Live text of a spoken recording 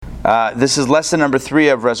This is lesson number 3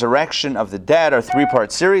 of Resurrection of the Dead, our 3-part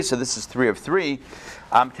series, so this is 3 of 3.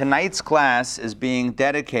 Tonight's class is being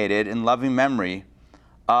dedicated in loving memory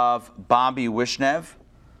of Bobby Wishnev,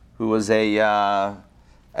 who was a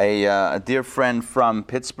dear friend from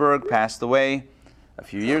Pittsburgh, passed away a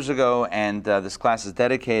few years ago, and this class is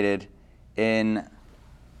dedicated in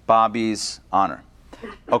Bobby's honor.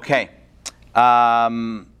 Okay,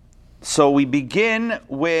 so we begin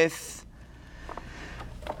with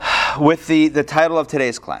the title of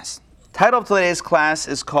today's class. The title of today's class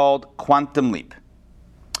is called Quantum Leap.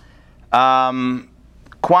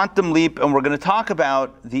 Quantum Leap, and we're going to talk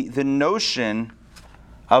about the notion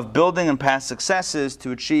of building on past successes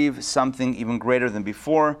to achieve something even greater than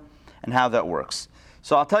before, and how that works.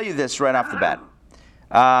 So I'll tell you this right off the bat.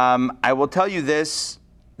 I will tell you this,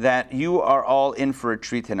 that you are all in for a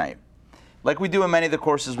treat tonight. Like we do in many of the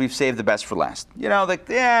courses, we've saved the best for last. You know, like,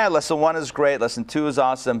 yeah, lesson 1 is great, lesson 2 is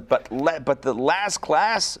awesome, but the last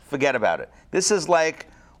class, forget about it. This is like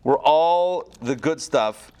where all the good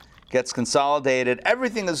stuff gets consolidated.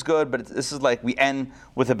 Everything is good, but this is like we end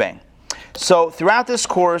with a bang. So throughout this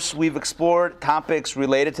course, we've explored topics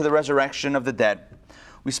related to the resurrection of the dead.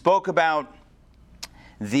 We spoke about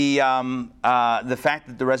the fact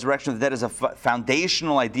that the resurrection of the dead is a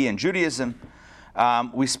foundational idea in Judaism.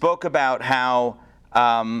 We spoke about how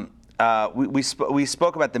we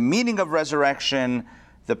spoke about the meaning of resurrection,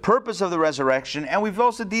 the purpose of the resurrection, and we've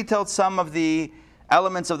also detailed some of the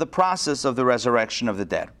elements of the process of the resurrection of the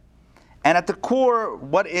dead. And at the core,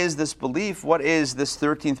 what is this belief? What is this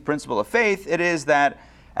 13th principle of faith? It is that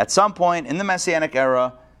at some point in the Messianic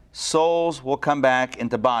era, souls will come back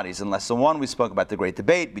into bodies. In lesson 1, we spoke about the great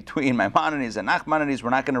debate between Maimonides and Nachmanides. We're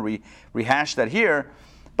not going to rehash that here,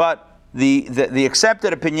 but the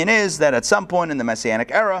accepted opinion is that at some point in the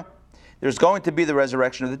Messianic era, there's going to be the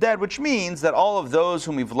resurrection of the dead, which means that all of those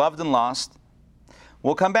whom we've loved and lost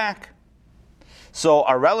will come back. So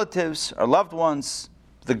our relatives, our loved ones,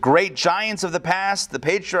 the great giants of the past, the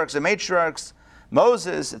patriarchs and matriarchs,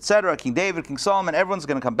 Moses, etc., King David, King Solomon, everyone's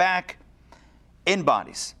going to come back in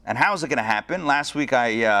bodies. And how is it going to happen? Last week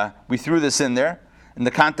we threw this in there in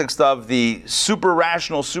the context of the super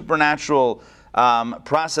rational, supernatural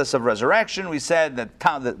process of resurrection. We said that,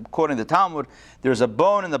 according to the Talmud, there's a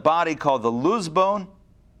bone in the body called the lose bone.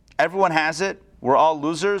 Everyone has it. We're all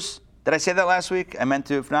losers. Did I say that last week? I meant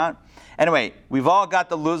to, if not. Anyway, we've all got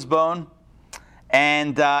the lose bone,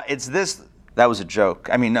 and it's this. That was a joke.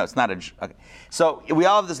 I mean, no, it's not a joke. Okay. So we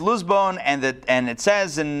all have this lose bone, and it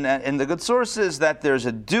says in the good sources that there's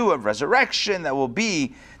a dew of resurrection that will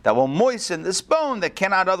moisten this bone that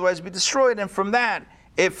cannot otherwise be destroyed, and from that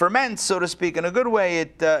it ferments, so to speak, in a good way.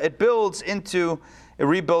 It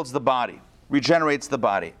rebuilds the body, regenerates the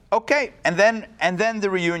body. Okay, and then the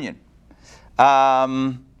reunion.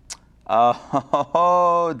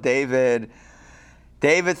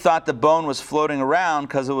 David thought the bone was floating around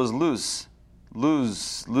because it was loose, a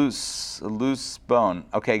loose bone.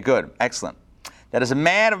 Okay, good, excellent. That is a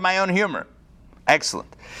man of my own humor.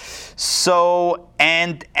 Excellent. So,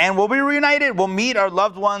 and we'll be reunited. We'll meet our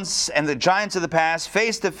loved ones and the giants of the past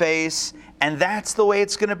face to face, and that's the way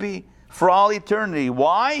it's going to be for all eternity.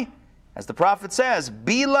 Why? As the prophet says,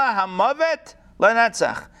 Bila hamavet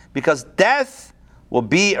lanetzach, because death will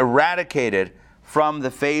be eradicated from the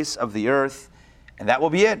face of the earth, and that will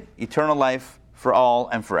be it. Eternal life for all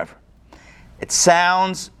and forever. It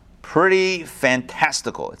sounds pretty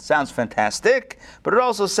fantastical. It sounds fantastic, but it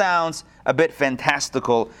also sounds a bit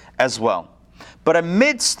fantastical as well. But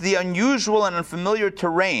amidst the unusual and unfamiliar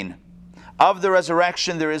terrain of the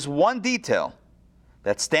resurrection, there is one detail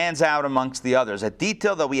that stands out amongst the others, a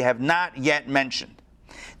detail that we have not yet mentioned.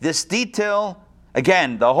 This detail,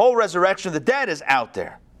 again, the whole resurrection of the dead is out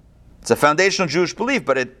there. It's a foundational Jewish belief,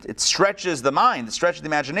 but it stretches the mind, it stretches the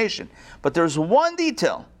imagination. But there's one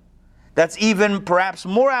detail that's even perhaps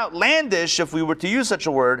more outlandish, if we were to use such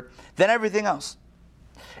a word, than everything else.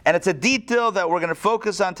 And it's a detail that we're going to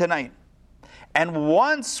focus on tonight. And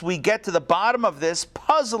once we get to the bottom of this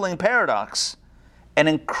puzzling paradox, an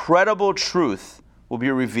incredible truth will be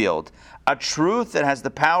revealed. A truth that has the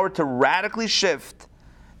power to radically shift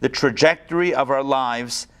the trajectory of our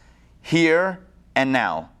lives here and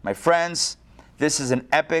now. My friends, this is an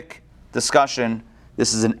epic discussion.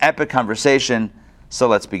 This is an epic conversation. So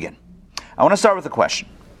let's begin. I want to start with a question.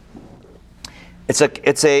 It's a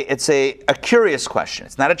curious question.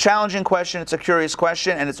 It's not a challenging question. It's a curious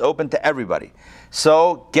question, and it's open to everybody.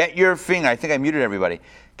 So get your finger. I think I muted everybody.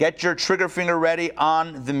 Get your trigger finger ready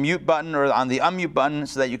on the mute button or on the unmute button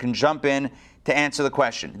so that you can jump in to answer the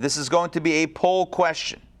question. This is going to be a poll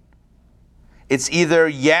question. It's either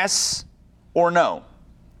yes or no.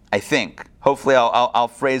 I think. Hopefully I'll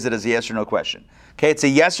phrase it as a yes or no question. Okay, it's a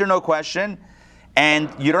yes or no question, and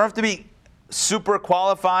you don't have to be super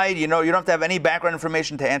qualified. You don't have to have any background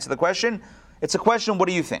information to answer the question. It's a question, what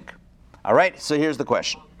do you think? All right, so here's the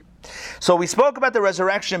question. So we spoke about the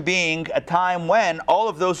resurrection being a time when all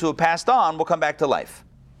of those who have passed on will come back to life.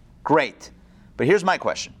 Great. But here's my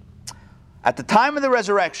question. At the time of the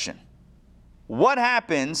resurrection, what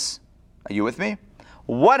happens, are you with me?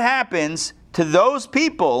 What happens to those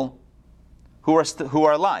people who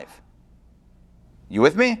are alive? You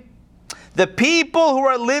with me? The people who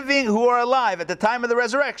are living, who are alive at the time of the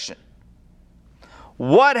resurrection.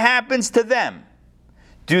 What happens to them?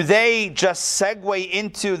 Do they just segue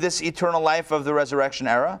into this eternal life of the resurrection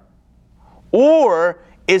era? Or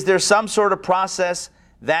is there some sort of process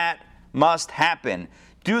that must happen?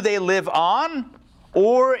 Do they live on?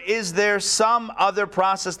 Or is there some other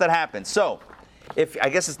process that happens? So, I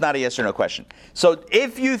guess it's not a yes or no question. So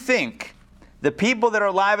if you think the people that are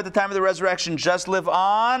alive at the time of the resurrection just live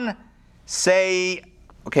on, say,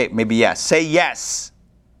 okay, maybe yes. Say yes.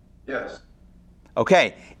 Yes.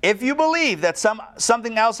 Okay. If you believe that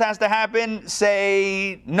something else has to happen,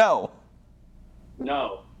 say no.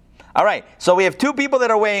 No. All right. So we have two people that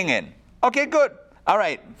are weighing in. Okay, good. All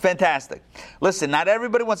right, fantastic. Listen, not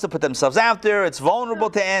everybody wants to put themselves out there. It's vulnerable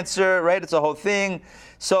to answer, right? It's a whole thing.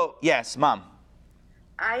 So, yes, Mom.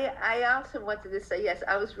 I also wanted to say yes.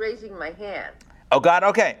 I was raising my hand. Oh, God,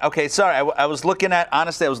 okay. Okay, sorry. I was looking at,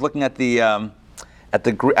 honestly, I was looking at I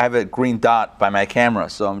have a green dot by my camera,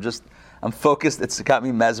 so I'm focused. It's got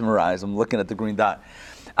me mesmerized. I'm looking at the green dot.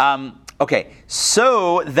 Okay,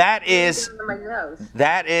 so that is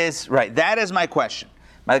right. That is my question.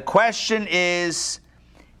 My question is,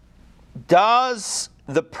 does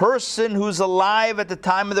the person who's alive at the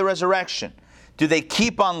time of the resurrection, do they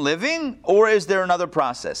keep on living, or is there another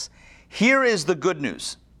process? Here is the good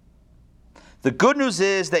news. The good news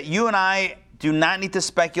is that you and I do not need to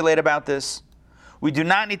speculate about this. We do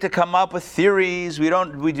not need to come up with theories. We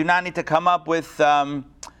do not need to come up with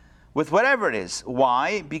whatever it is.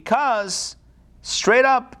 Why? Because it's straight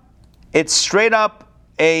up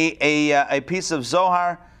a piece of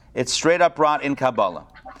Zohar. It's straight up brought in Kabbalah.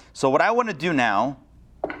 So what I want to do now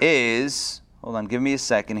is, hold on, give me a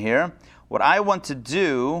second here. What I want to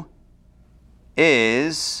do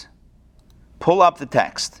is pull up the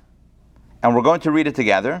text, and we're going to read it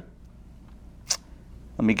together.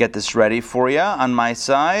 Let me get this ready for you on my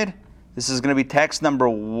side. This is going to be text number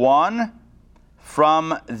 1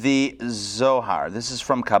 from the Zohar. This is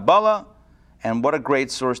from Kabbalah, and what a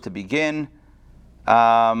great source to begin.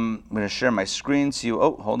 I'm going to share my screen so you...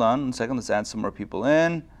 Oh, hold on a second. Let's add some more people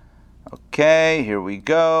in. Okay, here we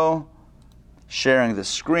go. Sharing the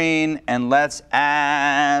screen, and let's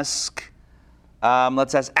ask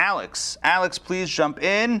Alex. Alex, please jump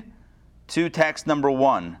in to text number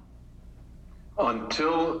 1.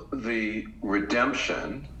 Until the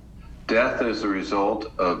redemption, death is a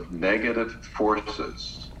result of negative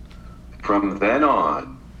forces. From then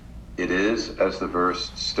on, it is as the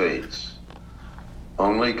verse states,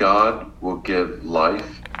 only God will give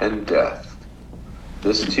life and death.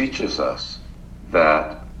 This teaches us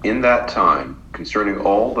that in that time, concerning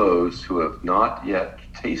all those who have not yet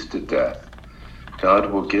tasted death,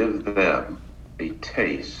 God will give them a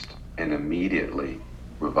taste and immediately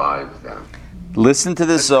revive them. Listen to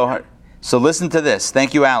this, Zohar. So listen to this.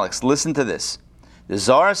 Thank you, Alex. Listen to this. The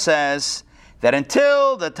Zohar says that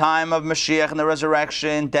until the time of Mashiach and the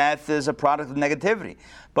resurrection, death is a product of negativity.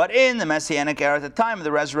 But in the Messianic era, at the time of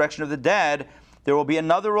the resurrection of the dead, there will be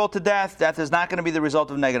another role to death. Death is not going to be the result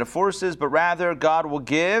of negative forces, but rather God will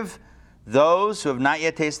give those who have not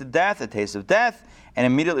yet tasted death a taste of death and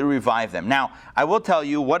immediately revive them. Now, I will tell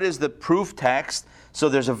you what is the proof text. So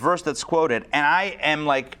there's a verse that's quoted, and I am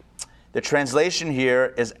like, the translation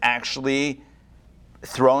here is actually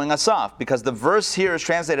throwing us off, because the verse here is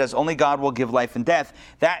translated as only God will give life and death.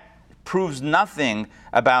 That proves nothing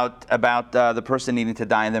about the person needing to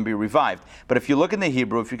die and then be revived. But if you look in the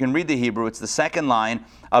Hebrew, if you can read the Hebrew, it's the second line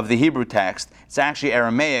of the Hebrew text. It's actually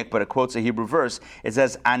Aramaic, but it quotes a Hebrew verse. It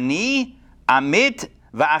says, Ani amit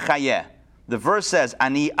va'achayeh. The verse says,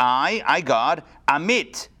 Ani, I God,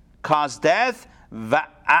 amit, cause death,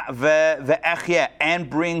 and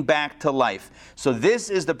bring back to life. So this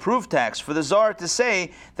is the proof text for the Zohar to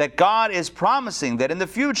say that God is promising that in the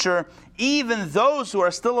future, even those who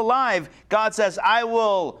are still alive, God says, I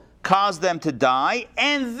will cause them to die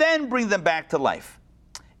and then bring them back to life.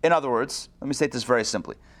 In other words, let me state this very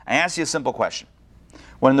simply. I ask you a simple question.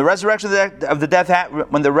 When the resurrection of the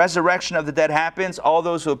dead happens, all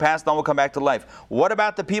those who have passed on will come back to life. What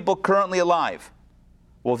about the people currently alive?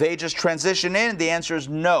 Will they just transition in? The answer is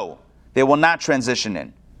no. They will not transition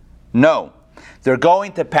in. No. They're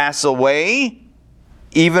going to pass away,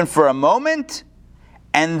 even for a moment,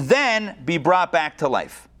 and then be brought back to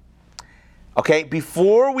life. Okay,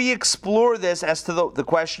 before we explore this as to the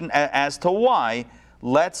question as to why, I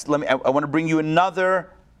want to bring you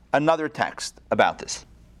another text about this.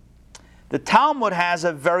 The Talmud has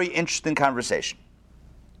a very interesting conversation.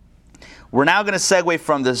 We're now going to segue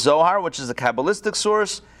from the Zohar, which is a Kabbalistic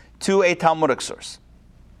source, to a Talmudic source.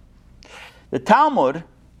 The Talmud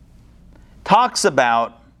talks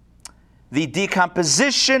about the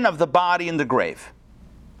decomposition of the body in the grave.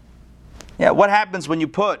 Yeah, what happens when you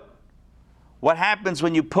put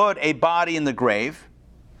a body in the grave?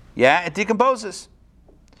 Yeah, it decomposes.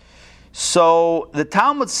 So the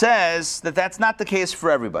Talmud says that that's not the case for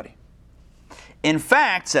everybody. In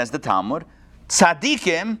fact, says the Talmud,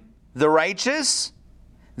 tzaddikim, the righteous,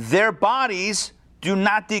 their bodies do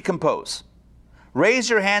not decompose. Raise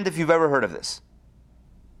your hand if you've ever heard of this.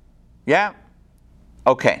 Yeah?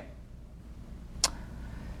 Okay.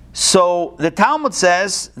 So the Talmud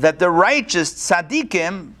says that the righteous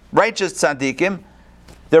tzaddikim,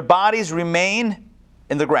 their bodies remain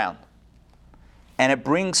in the ground. And it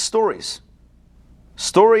brings stories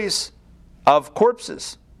of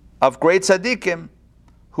corpses, of great tzaddikim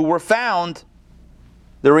who were found,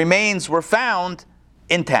 the remains were found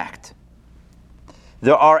intact.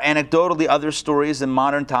 There are anecdotally other stories in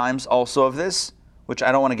modern times also of this, which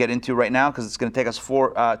I don't want to get into right now because it's going to take us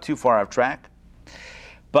too far off track.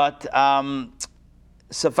 But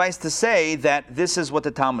suffice to say that this is what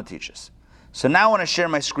the Talmud teaches. So now I want to share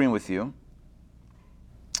my screen with you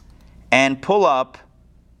and pull up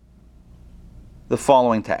the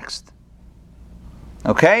following text.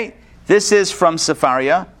 Okay? This is from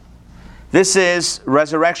Sefaria. This is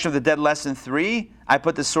Resurrection of the Dead, Lesson 3. I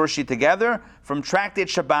put the source sheet together from Tractate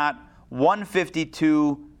Shabbat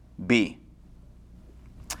 152b.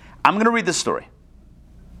 I'm going to read the story.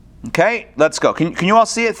 Okay? Let's go. Can you all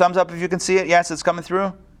see it? Thumbs up if you can see it. Yes, it's coming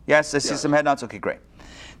through? Yes, I see some head nods. Okay, great.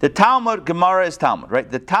 The Talmud, Gemara is Talmud, right?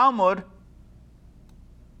 The Talmud...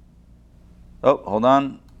 Oh, hold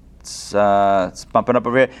on. It's bumping up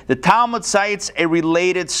over here. The Talmud cites a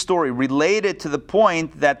related story, related to the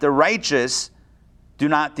point that the righteous do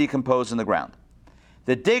not decompose in the ground.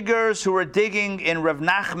 The diggers who were digging in Rav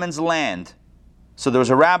Nachman's land. So there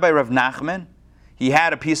was a rabbi, Rav Nachman. He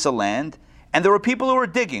had a piece of land. And there were people who were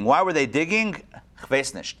digging. Why were they digging?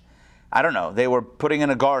 I don't know. They were putting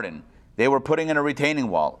in a garden. They were putting in a retaining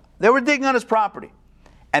wall. They were digging on his property.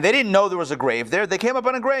 And they didn't know there was a grave there. They came up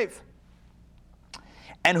on a grave.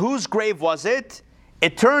 And whose grave was it?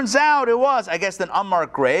 It turns out it was, I guess, an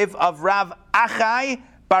unmarked grave of Rav Achai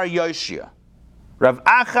bar Yoshia. Rav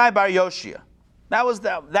Achai bar Yoshia. That was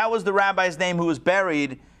the rabbi's name who was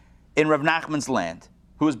buried in Rav Nachman's land,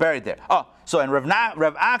 who was buried there. Oh, so and Rav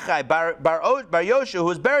Achai bar Yoshia, who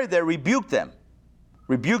was buried there, rebuked them.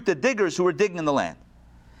 Rebuked the diggers who were digging in the land.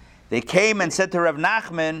 They came and said to Rav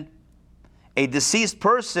Nachman, a deceased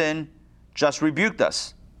person just rebuked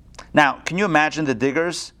us. Now, can you imagine the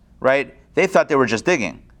diggers, right? They thought they were just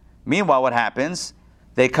digging. Meanwhile, what happens?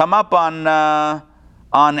 They come up on a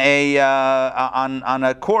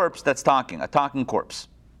corpse that's talking, a talking corpse.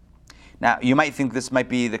 Now, you might think this might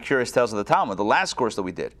be the Curious Tales of the Talmud, the last course that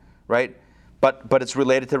we did, right? But it's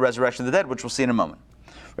related to the resurrection of the dead, which we'll see in a moment.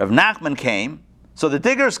 Rav Nachman came, so the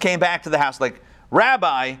diggers came back to the house like,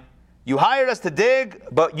 Rabbi, you hired us to dig,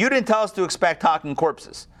 but you didn't tell us to expect talking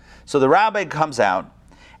corpses. So the rabbi comes out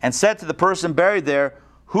and said to the person buried there,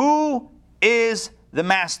 who is the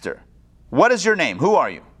master? What is your name? Who are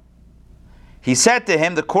you? He said to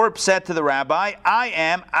him, the corpse said to the rabbi, I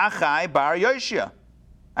am Achai bar Yoshia.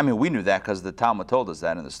 I mean, we knew that because the Talmud told us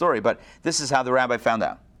that in the story, but this is how the rabbi found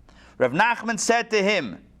out. Rav Nachman said to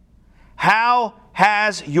him, how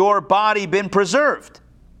has your body been preserved?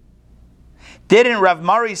 Didn't Rav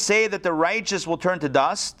Mari say that the righteous will turn to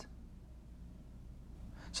dust?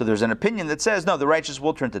 So there's an opinion that says, no, the righteous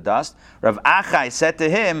will turn to dust. Rav Achai said to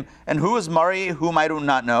him, and who is Mari, whom I do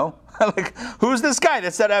not know? Like, who's this guy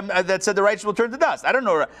that said the righteous will turn to dust? I don't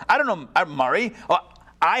know Mari.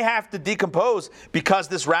 I have to decompose because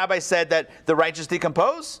this rabbi said that the righteous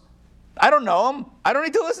decompose? I don't know him. I don't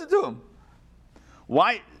need to listen to him.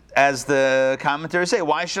 Why, as the commentators say,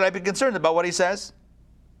 why should I be concerned about what he says?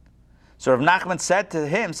 So Rav Nachman said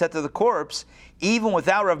to the corpse, even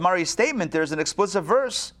without Rav Mari's statement, there's an explicit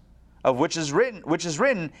verse of which is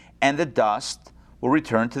written, and the dust will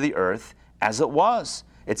return to the earth as it was.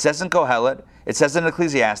 It says in Kohelet, it says in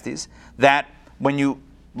Ecclesiastes, that when you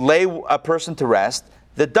lay a person to rest,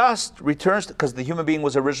 the dust returns, because the human being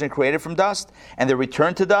was originally created from dust, and they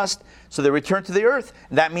return to dust, so they return to the earth.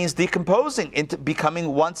 That means decomposing into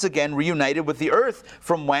becoming once again reunited with the earth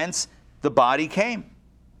from whence the body came.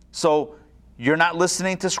 So you're not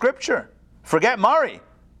listening to Scripture. Forget Mari.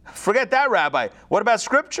 Forget that, Rabbi. What about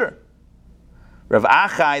Scripture? Rav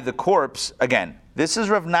Achai, the corpse, again, this is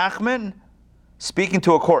Rav Nachman speaking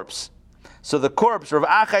to a corpse. So the corpse, Rav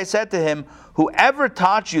Achai said to him, whoever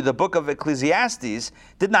taught you the book of Ecclesiastes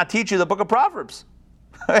did not teach you the book of Proverbs.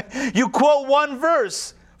 You quote one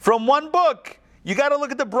verse from one book. You got to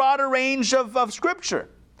look at the broader range of Scripture.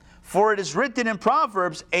 For it is written in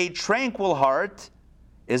Proverbs, a tranquil heart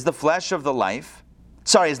is the flesh of the life.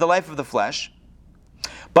 Is the life of the flesh.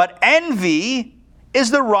 But envy is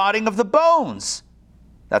the rotting of the bones.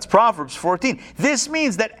 That's Proverbs 14. This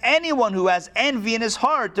means that anyone who has envy in his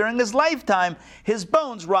heart during his lifetime, his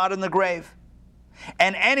bones rot in the grave.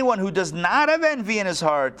 And anyone who does not have envy in his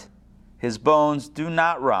heart, his bones do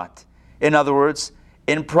not rot. In other words,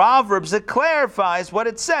 in Proverbs it clarifies what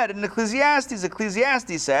it said in Ecclesiastes.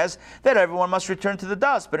 Ecclesiastes says that everyone must return to the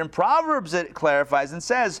dust. But in Proverbs it clarifies and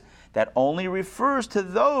says that only refers to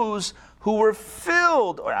those who were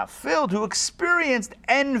who experienced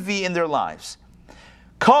envy in their lives.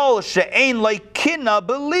 Kol she'ein loikina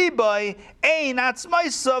b'libai ein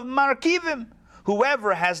atzmaisav markivim.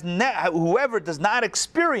 Whoever does not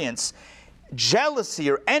experience jealousy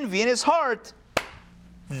or envy in his heart,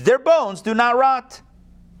 their bones do not rot.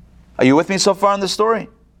 Are you with me so far in the story?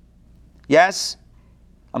 Yes?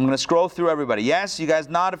 I'm going to scroll through everybody. Yes? You guys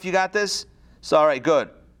nod if you got this? So, all right, good.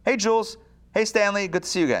 Hey, Jules. Hey, Stanley. Good to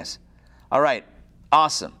see you guys. All right.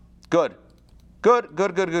 Awesome. Good.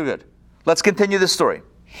 Good. Let's continue the story.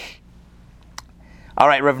 All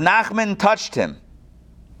right. Rav Nachman touched him.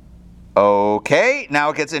 Okay. Now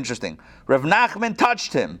it gets interesting. Rav Nachman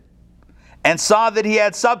touched him and saw that he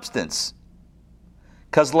had substance.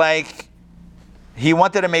 Because, he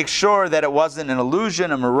wanted to make sure that it wasn't an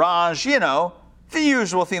illusion, a mirage, the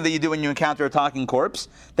usual thing that you do when you encounter a talking corpse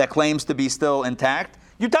that claims to be still intact.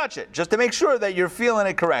 You touch it, just to make sure that you're feeling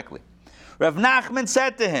it correctly. Rav Nachman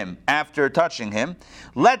said to him, after touching him,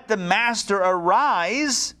 let the master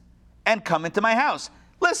arise and come into my house.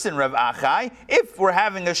 Listen, Rav Achai, if we're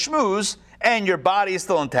having a schmooze and your body is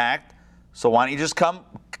still intact, so why don't you just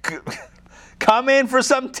come in for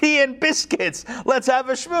some tea and biscuits? Let's have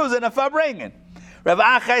a schmooze and a farbrengen. Rav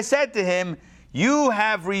Achai said to him, you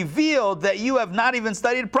have revealed that you have not even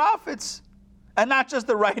studied prophets, and not just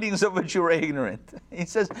the writings of which you were ignorant. He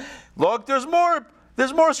says, look, there's more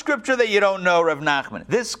scripture that you don't know, Rav Nachman.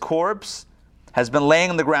 This corpse has been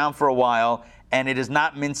laying on the ground for a while, and it is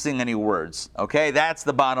not mincing any words. Okay, that's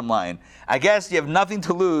the bottom line. I guess you have nothing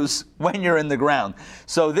to lose when you're in the ground.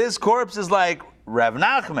 So this corpse is like, Rav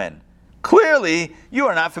Nachman, clearly you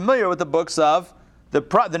are not familiar with the books of the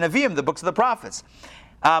Nevi'im, the books of the prophets.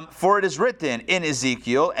 For it is written in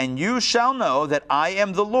Ezekiel, and you shall know that I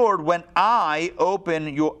am the Lord when I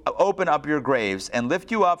open up your graves and lift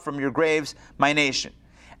you up from your graves, my nation.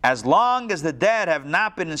 As long as the dead have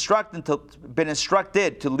not been instructed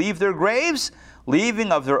to leave their graves,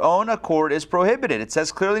 leaving of their own accord is prohibited. It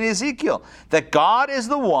says clearly in Ezekiel that God is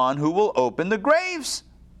the one who will open the graves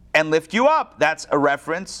and lift you up. That's a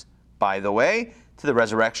reference, by the way, to the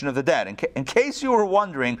resurrection of the dead. In case you were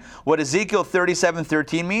wondering what Ezekiel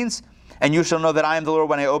 37:13 means, and you shall know that I am the Lord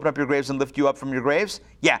when I open up your graves and lift you up from your graves,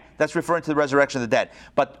 yeah, that's referring to the resurrection of the dead.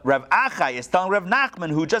 But Rav Achai is telling Rav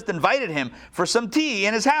Nachman, who just invited him for some tea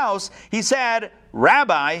in his house, he said,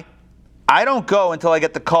 Rabbi, I don't go until I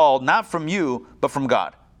get the call, not from you, but from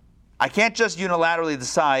God. I can't just unilaterally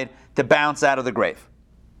decide to bounce out of the grave.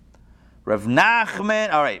 Rav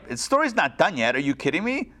Nachman, all right, the story's not done yet. Are you kidding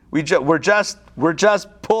me? We're just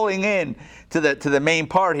pulling in to the main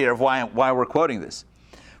part here of why we're quoting this.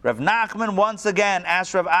 Rav Nachman once again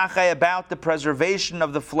asked Rav Achai about the preservation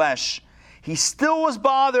of the flesh. He still was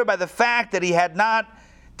bothered by the fact that he had not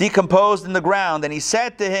decomposed in the ground. And he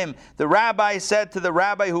said to him, the rabbi said to the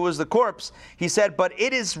rabbi who was the corpse, he said, but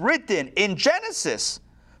it is written in Genesis,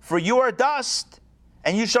 for you are dust,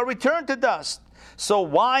 and you shall return to dust. So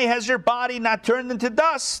why has your body not turned into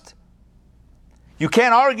dust? You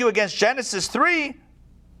can't argue against Genesis 3.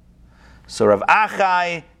 So Rav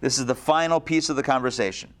Achai, this is the final piece of the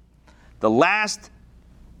conversation. The last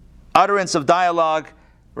utterance of dialogue,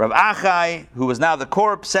 Rav Achai, who was now the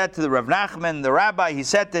corpse, said to the Rav Nachman, the rabbi, he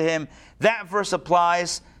said to him, that verse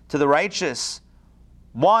applies to the righteous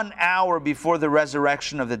 1 hour before the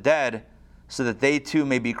resurrection of the dead, so that they too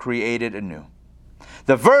may be created anew.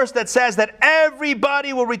 The verse that says that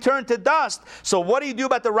everybody will return to dust. So what do you do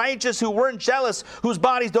about the righteous who weren't jealous, whose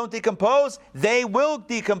bodies don't decompose? They will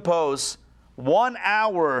decompose 1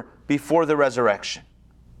 hour before the resurrection.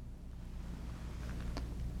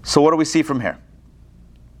 So what do we see from here?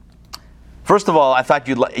 First of all, I thought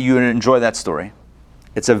you'd enjoy that story.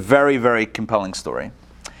 It's a very, very compelling story.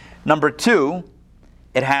 Number two,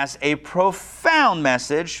 it has a profound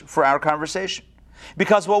message for our conversation.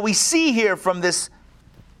 Because what we see here from this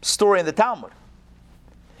story in the Talmud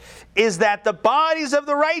is that the bodies of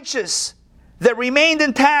the righteous that remained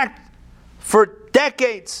intact for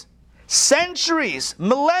decades, centuries,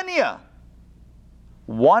 millennia,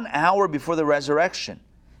 1 hour before the resurrection,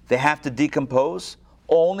 they have to decompose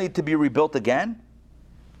only to be rebuilt again?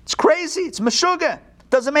 It's crazy. It's meshuggah.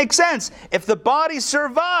 Doesn't make sense. If the body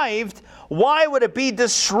survived, why would it be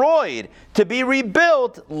destroyed? To be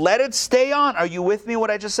rebuilt, let it stay on. Are you with me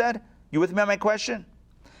what I just said? You with me on my question?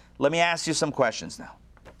 Let me ask you some questions now.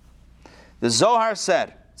 The Zohar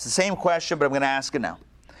said, it's the same question, but I'm going to ask it now.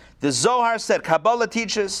 The Zohar said, Kabbalah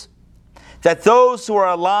teaches that those who are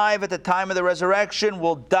alive at the time of the resurrection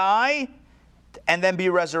will die and then be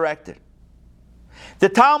resurrected. The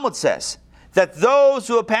Talmud says that those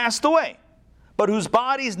who have passed away, but whose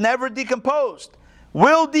bodies never decomposed,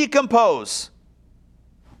 will decompose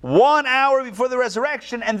 1 hour before the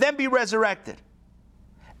resurrection and then be resurrected.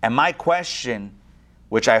 And my question,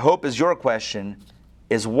 which I hope is your question,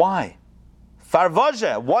 is why?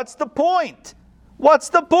 Farvaja, what's the point? What's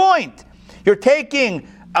the point? You're taking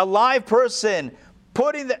a live person,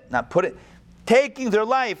 taking their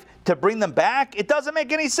life to bring them back? It doesn't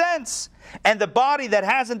make any sense. And the body that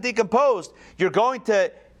hasn't decomposed, you're going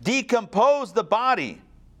to decompose the body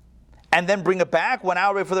and then bring it back 1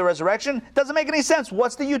 hour before the resurrection? Doesn't make any sense.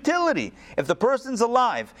 What's the utility? If the person's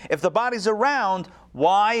alive, if the body's around,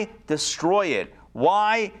 why destroy it?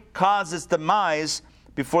 Why cause its demise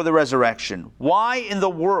before the resurrection? Why in the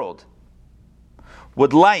world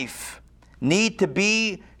would life need to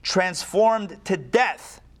be transformed to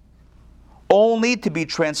death only to be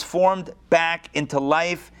transformed back into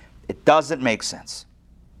life? It doesn't make sense.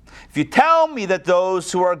 If you tell me that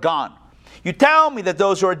those who are gone, you tell me that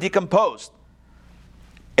those who are decomposed,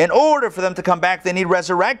 in order for them to come back, they need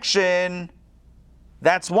resurrection,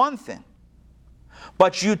 that's one thing.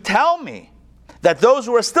 But you tell me that those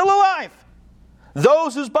who are still alive,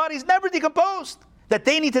 those whose bodies never decomposed, that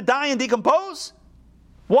they need to die and decompose?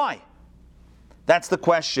 Why? That's the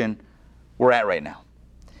question we're at right now.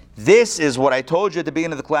 This is what I told you at the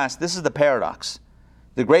beginning of the class. This is the paradox.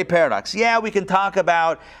 The great paradox. Yeah, we can talk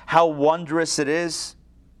about how wondrous it is,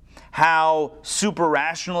 how super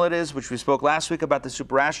rational it is, which we spoke last week about the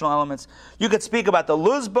super rational elements. You could speak about the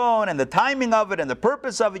luzbon and the timing of it and the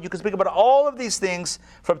purpose of it. You could speak about all of these things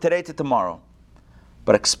from today to tomorrow.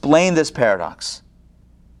 But explain this paradox.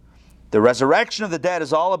 The resurrection of the dead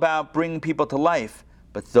is all about bringing people to life,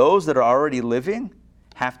 but those that are already living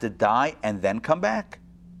have to die and then come back.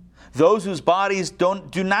 Those whose bodies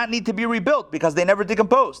do not need to be rebuilt because they never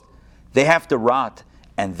decomposed, they have to rot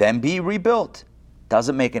and then be rebuilt.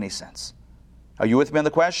 Doesn't make any sense. Are you with me on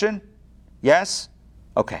the question? Yes?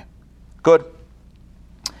 Okay. Good.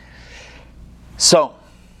 So,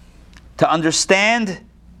 to understand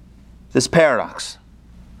this paradox,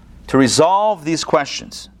 to resolve these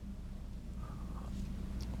questions,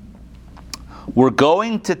 we're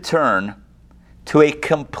going to turn to a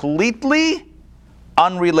completely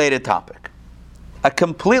unrelated topic. A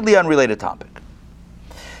completely unrelated topic.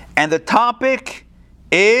 And the topic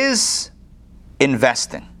is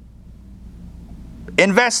investing.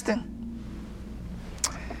 Investing.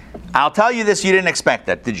 I'll tell you this, you didn't expect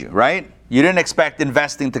that, did you? Right? You didn't expect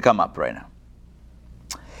investing to come up right now.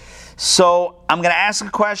 So I'm going to ask a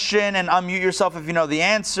question and unmute yourself if you know the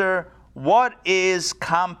answer. What is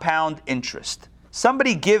compound interest?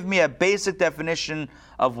 Somebody give me a basic definition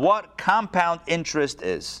of what compound interest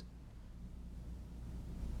is.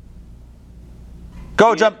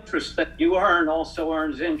 Go, jump. Interest that you earn also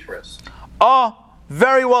earns interest. Oh,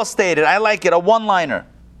 very well stated. I like it. A one-liner.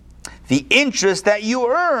 The interest that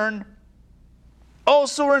you earn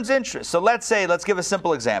also earns interest. So let's give a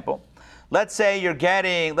simple example. Let's say you're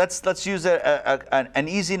getting, let's use an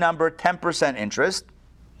easy number, 10% interest,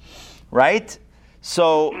 right?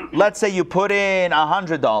 So let's say you put in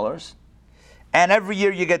 $100, and every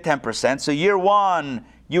year you get 10%. So year one,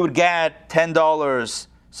 you would get $10,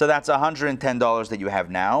 so that's $110 that you have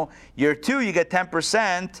now. Year two, you get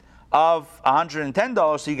 10% of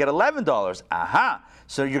 $110, so you get $11. Aha!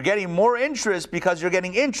 So you're getting more interest because you're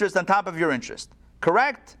getting interest on top of your interest.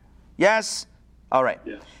 Correct? Yes? All right.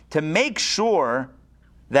 Yes. To make sure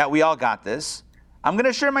that we all got this, I'm going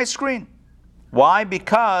to share my screen. Why?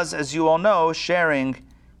 Because, as you all know, sharing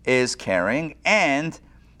is caring. And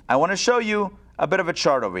I want to show you a bit of a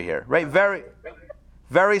chart over here, right? Very,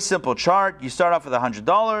 very simple chart. You start off with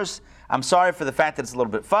 $100. I'm sorry for the fact that it's a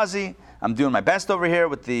little bit fuzzy. I'm doing my best over here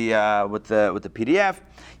with the PDF.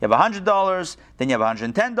 You have $100, then you have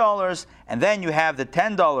 $110, and then you have the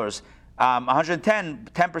 $10.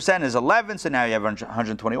 10% is 11, so now you have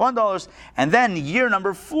 $121. And then year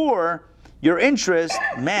number 4, your interest,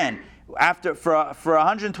 man, for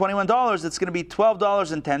 $121, it's going to be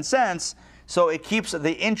 $12.10. So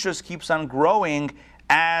the interest keeps on growing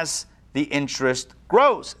as the interest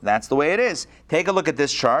grows. That's the way it is. Take a look at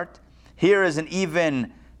this chart. Here is an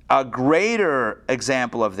even a greater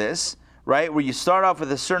example of this, right? Where you start off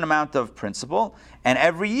with a certain amount of principal, and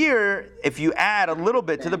every year, if you add a little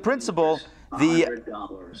bit to the principal, the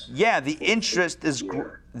interest is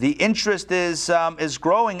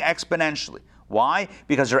growing exponentially. Why?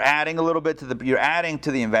 Because you're adding a little bit to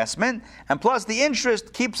the investment, and plus the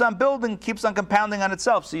interest keeps on building, keeps on compounding on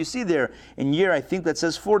itself. So you see there in year, I think that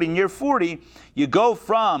says 40. In year 40, you go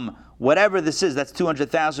from whatever this is. That's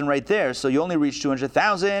 200,000 right there. So you only reach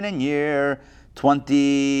 200,000 in year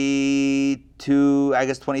 22, I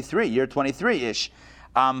guess 23, year 23-ish.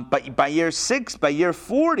 But by year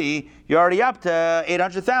 40, you're already up to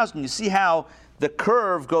 800,000. You see how the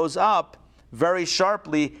curve goes up very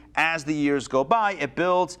sharply as the years go by. It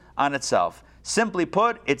builds on itself. Simply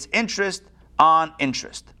put, it's interest on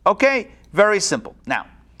interest. Okay? Very simple. Now,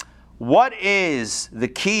 what is the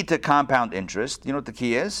key to compound interest? You know what the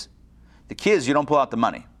key is? The key is you don't pull out the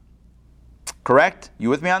money. Correct? You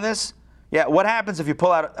with me on this? Yeah. What happens if you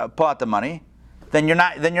pull out the money? Then you're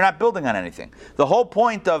not building on anything. The whole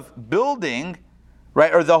point of building,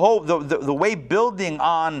 right, or the way building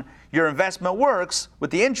on your investment works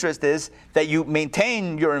with the interest is that you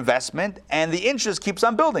maintain your investment and the interest keeps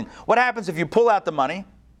on building. What happens if you pull out the money?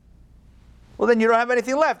 Well, then you don't have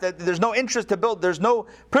anything left. There's no interest to build. There's no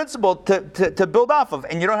principal to build off of,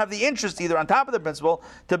 and you don't have the interest either on top of the principal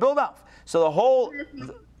to build off. So the whole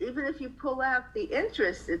even if you pull out the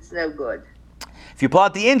interest, it's no good. If you pull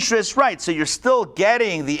out the interest, right, so you're still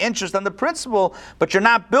getting the interest on the principal, but you're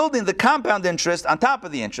not building the compound interest on top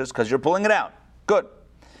of the interest because you're pulling it out. Good.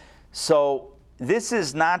 So this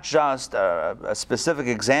is not just a specific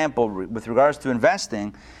example with regards to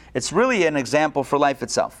investing. It's really an example for life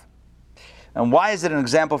itself. And why is it an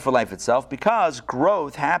example for life itself? Because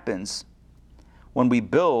growth happens when we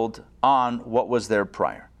build on what was there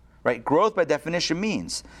prior. Right? Growth by definition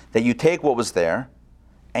means that you take what was there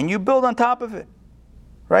and you build on top of it.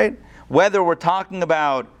 Right? Whether we're talking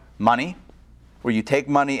about money, where you take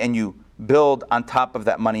money and you build on top of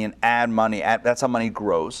that money and add money, that's how money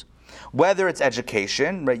grows. Whether it's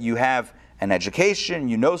education, right? You have an education,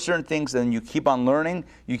 you know certain things, and you keep on learning,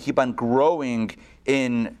 you keep on growing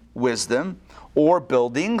in wisdom. Or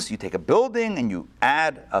buildings, you take a building and you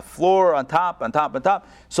add a floor on top.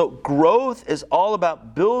 So growth is all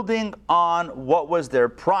about building on what was there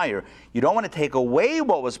prior. You don't want to take away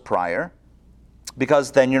what was prior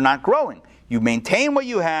because then you're not growing. You maintain what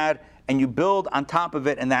you had and you build on top of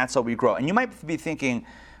it, and that's how we grow. And you might be thinking,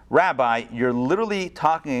 Rabbi, you're literally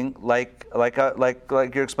talking like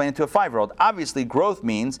you're explaining to a 5-year-old. Obviously, growth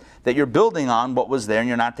means that you're building on what was there and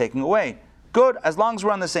you're not taking away. Good, as long as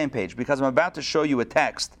we're on the same page, because I'm about to show you a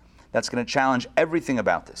text that's going to challenge everything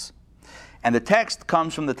about this. And the text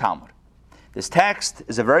comes from the Talmud. This text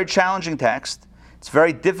is a very challenging text. It's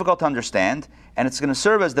very difficult to understand, and it's going to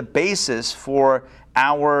serve as the basis for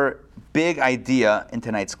our big idea in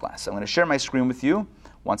tonight's class. I'm going to share my screen with you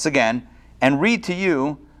once again and read to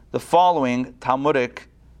you the following Talmudic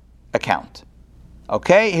account.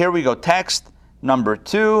 Okay, here we go. Text number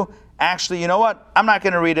 2. Actually, you know what? I'm not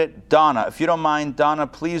going to read it. Donna, if you don't mind, Donna,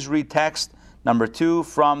 please read text number 2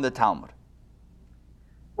 from the Talmud.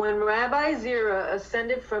 When Rabbi Zerah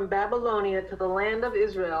ascended from Babylonia to the land of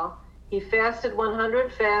Israel, he fasted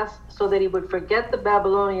 100 fasts so that he would forget the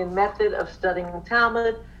Babylonian method of studying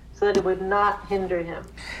Talmud, so that it would not hinder him.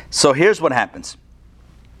 So here's what happens.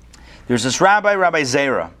 There's this Rabbi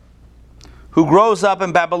Zerah, who grows up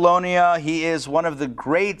in Babylonia. He is one of the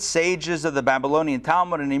great sages of the Babylonian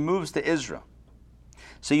Talmud, and he moves to Israel.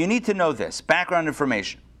 So you need to know this, background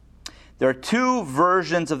information. There are 2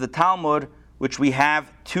 versions of the Talmud which we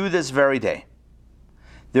have to this very day.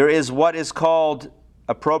 There is what is called,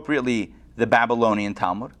 appropriately, the Babylonian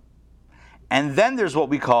Talmud. And then there's what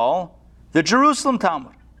we call the Jerusalem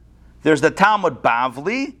Talmud. There's the Talmud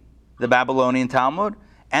Bavli, the Babylonian Talmud,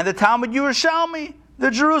 and the Talmud Yerushalmi,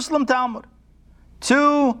 the Jerusalem Talmud.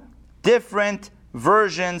 2 different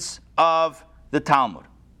versions of the Talmud.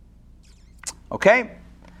 Okay?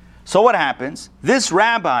 So what happens? This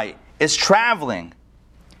rabbi is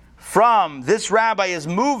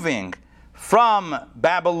moving from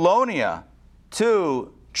Babylonia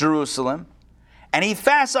to Jerusalem, and he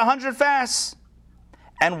fasts 100 fasts.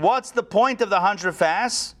 And what's the point of the 100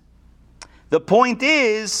 fasts? The point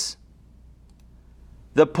is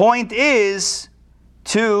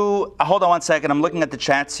to hold on one second. I'm looking at the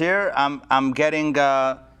chats here. I'm getting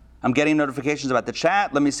notifications about the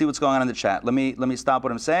chat. Let me see what's going on in the chat. Let me stop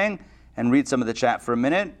what I'm saying and read some of the chat for a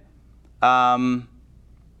minute.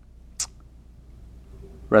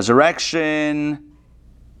 Resurrection.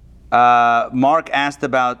 Mark asked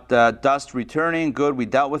about dust returning. Good, we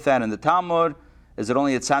dealt with that in the Talmud. Is it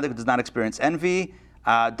only a tzaddik who does not experience envy?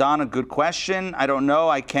 Don, a good question. I don't know.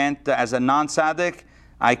 I can't, as a non-tzaddik,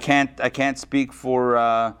 I can't speak for.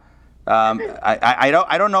 I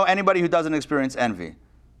don't know anybody who doesn't experience envy.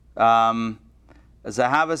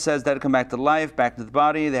 Zahava says that come back to life, back to the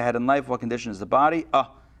body. They had in life. What condition is the body?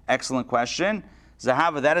 Oh, excellent question.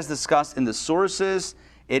 Zahava, that is discussed in the sources.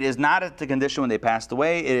 It is not at the condition when they passed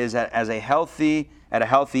away. It is at a healthy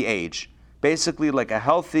age, basically like a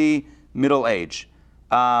healthy middle age.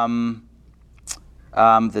 The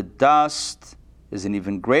dust is an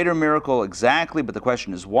even greater miracle, exactly. But the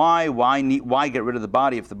question is why? Why get rid of the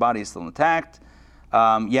body if the body is still intact?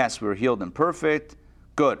 Yes, we're healed and perfect.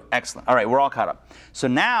 Good, excellent. All right, we're all caught up. So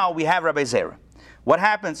now we have Rabbi Zera. What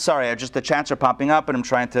happens? Sorry, the chats are popping up, and I'm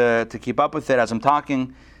trying to keep up with it as I'm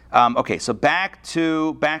talking. Okay, so back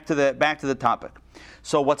to the topic.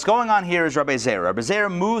 So what's going on here is Rabbi Zera. Rabbi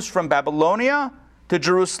Zera moves from Babylonia to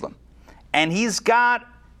Jerusalem, and he's got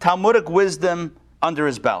Talmudic wisdom under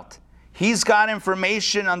his belt. He's got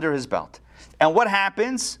information under his belt. And what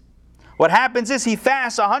happens? What happens is he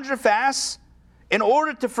fasts 100 fasts in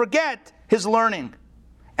order to forget his learning.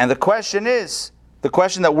 And the question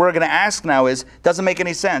that we're going to ask now is, doesn't make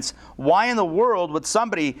any sense. Why in the world would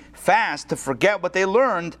somebody fast to forget what they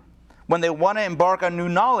learned when they want to embark on new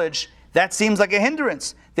knowledge? That seems like a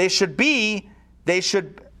hindrance. They should be hold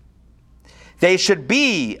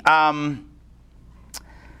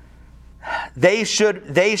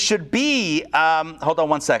on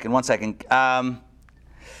one second.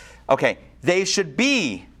 Okay. They should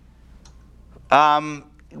be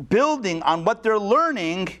building on what they're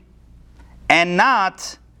learning and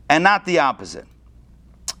not the opposite.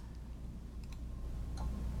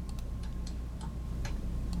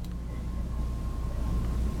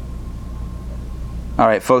 All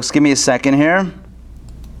right, folks, give me a second here.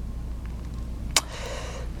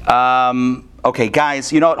 Okay,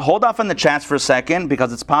 guys, you know what? Hold off on the chats for a second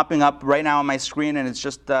because it's popping up right now on my screen, and it's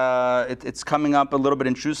just it's coming up a little bit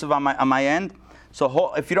intrusive on my end.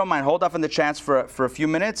 So if you don't mind, hold off on the chats for a few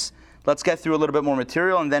minutes. Let's get through a little bit more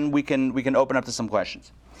material, and then we can open up to some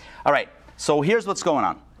questions. All right. So here's what's going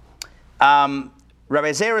on.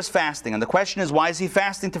 Rabbi Zera is fasting, and the question is, why is he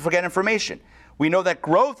fasting? To forget information. We know that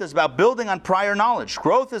growth is about building on prior knowledge.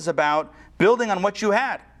 Growth is about building on what you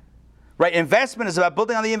had. Right? Investment is about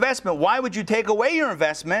building on the investment. Why would you take away your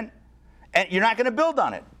investment and you're not going to build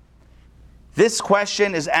on it? This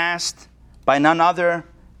question is asked by none other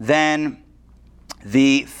than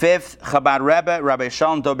the 5th Chabad Rebbe, Rabbi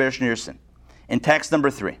Shalom Dober Schneerson, in text number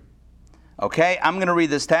 3. Okay, I'm going to read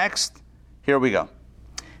this text. Here we go.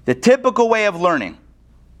 The typical way of learning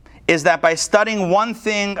is that by studying one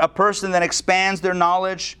thing, a person then expands their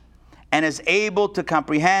knowledge and is able to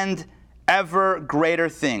comprehend ever greater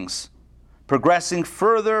things, progressing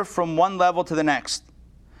further from one level to the next.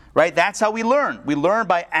 Right? That's how we learn. We learn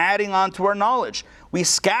by adding on to our knowledge. We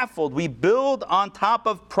scaffold, we build on top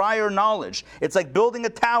of prior knowledge. It's like building a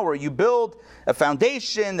tower. You build a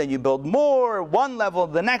foundation, then you build more, one level,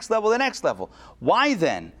 the next level, the next level. Why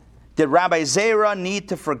then did Rabbi Zera need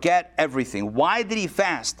to forget everything? Why did he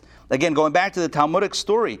fast? Again, going back to the Talmudic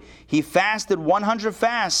story, he fasted 100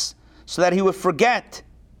 fasts so that he would forget,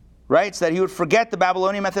 right? So that he would forget the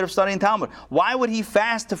Babylonian method of studying Talmud. Why would he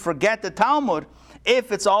fast to forget the Talmud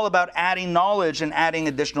if it's all about adding knowledge and adding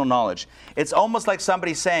additional knowledge? It's almost like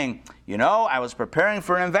somebody saying, I was preparing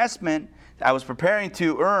for an investment. I was preparing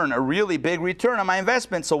to earn a really big return on my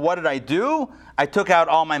investment. So what did I do? I took out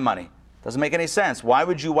all my money. Doesn't make any sense. Why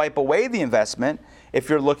would you wipe away the investment if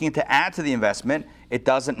you're looking to add to the investment? It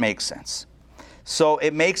doesn't make sense. So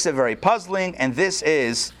it makes it very puzzling, and this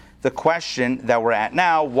is the question that we're at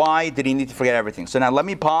now. Why did he need to forget everything? So now let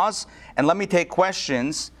me pause and let me take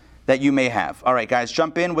questions that you may have. All right, guys,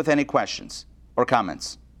 jump in with any questions or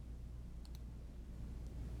comments.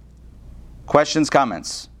 Questions,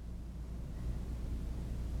 comments.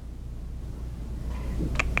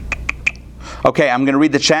 Okay, I'm going to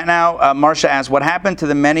read the chat now. Marcia asks, what happened to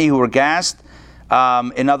the many who were gassed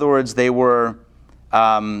In other words, the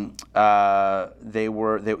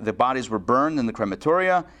bodies were burned in the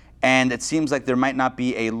crematoria, and it seems like there might not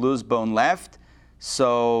be a loose bone left.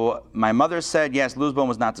 So my mother said, yes, loose bone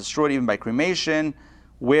was not destroyed even by cremation.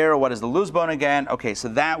 Where or what is the loose bone again? Okay, so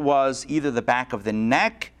that was either the back of the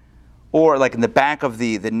neck, or like in the back of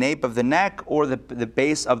the nape of the neck, or the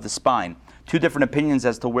base of the spine. Two different opinions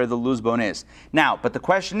as to where the loose bone is. Now, but the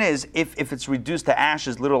question is, if it's reduced to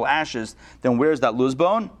ashes, literal ashes, then where's that loose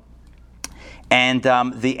bone? And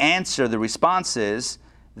the answer, the response is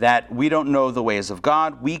that we don't know the ways of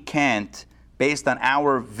God. We can't, based on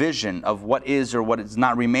our vision of what is or what is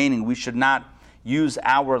not remaining, we should not use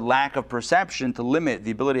our lack of perception to limit the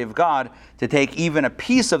ability of God to take even a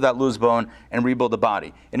piece of that loose bone and rebuild the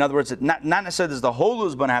body. In other words, not necessarily does the whole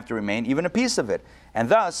loose bone have to remain, even a piece of it. And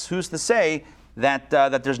thus, who's to say that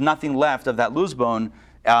there's nothing left of that loose bone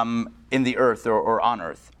in the earth or on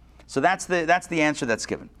earth? So that's the answer that's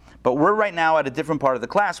given. But we're right now at a different part of the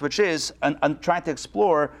class, which is trying to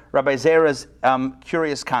explore Rabbi Zera's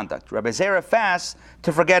curious conduct. Rabbi Zera fasts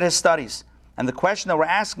to forget his studies. And the question that we're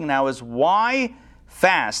asking now is, why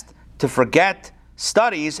fast to forget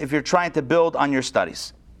studies if you're trying to build on your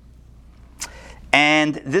studies?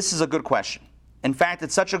 And this is a good question. In fact,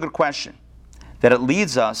 it's such a good question that it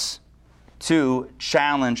leads us to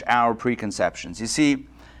challenge our preconceptions. You see,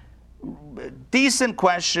 decent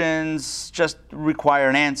questions just require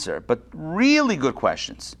an answer, but really good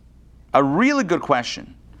questions, a really good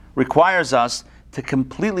question requires us to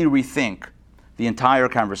completely rethink the entire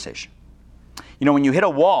conversation. You know, when you hit a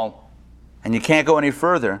wall and you can't go any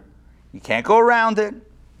further, you can't go around it,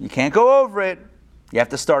 you can't go over it, you have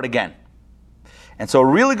to start again. And so a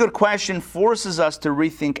really good question forces us to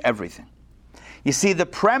rethink everything. You see, the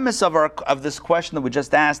premise of this question that we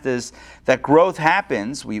just asked is that growth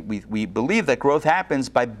happens, we believe that growth happens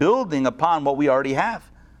by building upon what we already have.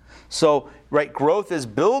 So, right, growth is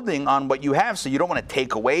building on what you have, so you don't want to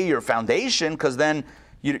take away your foundation, because then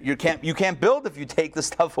you can't build if you take the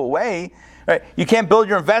stuff away. Right? You can't build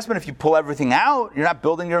your investment if you pull everything out. You're not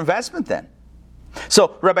building your investment then.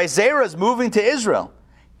 So Rabbi Zera is moving to Israel.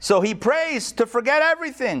 So he prays to forget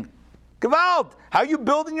everything. Gewalt, how are you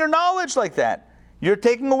building your knowledge like that? You're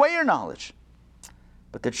taking away your knowledge.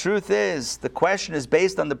 But the truth is, the question is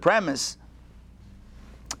based on the premise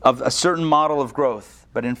of a certain model of growth.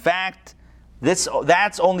 But in fact, that's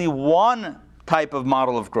only one type of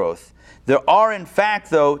model of growth. There are, in fact,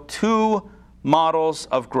 though, two models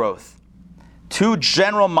of growth. Two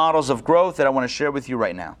general models of growth that I want to share with you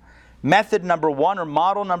right now. Method number one, or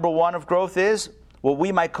model number one of growth, is what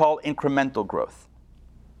we might call incremental growth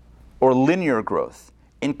or linear growth.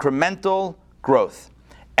 Incremental growth.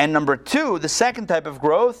 And number two, the second type of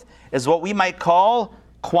growth, is what we might call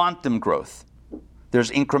quantum growth.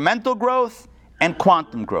 There's incremental growth and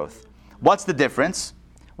quantum growth. What's the difference?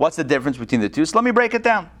 What's the difference between the two? So let me break it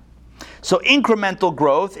down. So incremental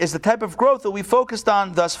growth is the type of growth that we focused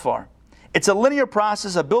on thus far. It's a linear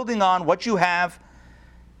process of building on what you have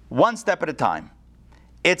one step at a time.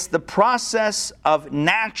 It's the process of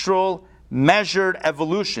natural, measured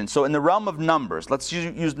evolution. So in the realm of numbers, let's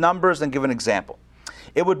use numbers and give an example.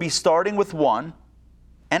 It would be starting with 1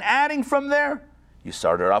 and adding from there. You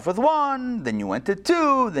started off with 1, then you went to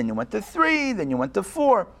 2, then you went to 3, then you went to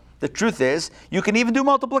 4. The truth is, you can even do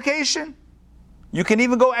multiplication. You can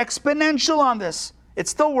even go exponential on this. It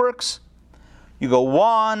still works. You go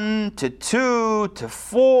 1 to 2 to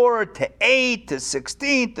 4 to 8 to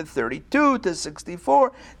 16 to 32 to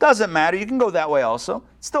 64. Doesn't matter. You can go that way also. It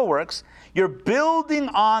still works. You're building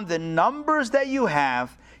on the numbers that you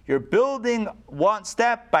have. You're building one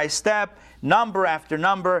step by step, number after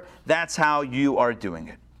number. That's how you are doing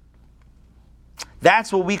it.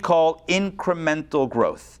 That's what we call incremental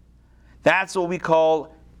growth. That's what we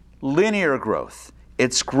call linear growth.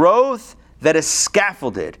 It's growth that is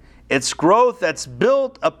scaffolded. It's growth that's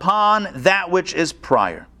built upon that which is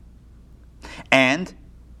prior. And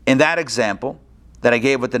in that example that I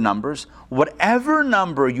gave with the numbers, whatever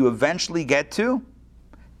number you eventually get to,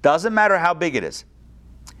 doesn't matter how big it is.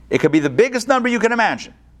 It could be the biggest number you can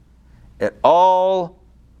imagine. It all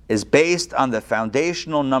is based on the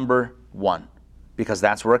foundational number 1, because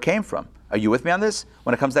that's where it came from. Are you with me on this?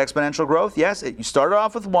 When it comes to exponential growth, yes, you started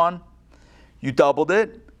off with 1, you doubled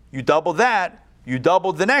it, you doubled that, you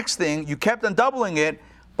doubled the next thing, you kept on doubling it,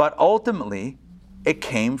 but ultimately it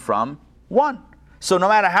came from 1. So no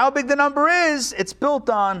matter how big the number is, it's built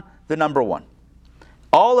on the number 1.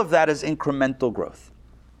 All of that is incremental growth.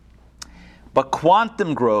 But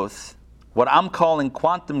quantum growth, what I'm calling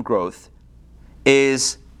quantum growth,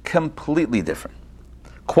 is completely different.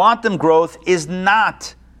 Quantum growth is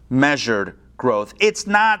not measured growth. It's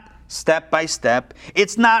not step by step.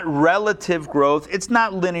 It's not relative growth. It's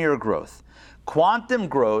not linear growth. Quantum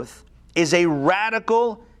growth is a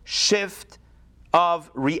radical shift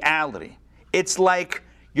of reality. It's like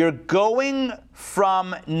you're going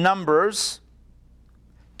from numbers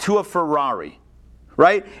to a Ferrari,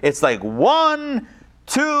 right? It's like 1,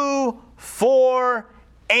 2, 4,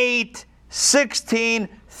 8, 16,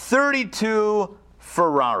 32,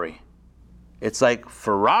 Ferrari. It's like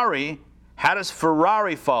Ferrari. How does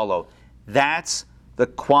Ferrari follow? That's the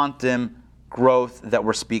quantum growth that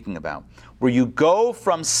we're speaking about, where you go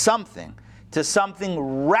from something to something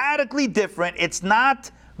radically different. It's not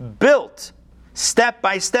built step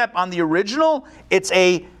by step on the original. It's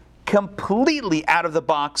a completely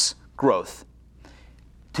out-of-the-box growth.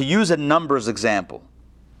 To use a numbers example,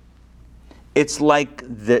 it's like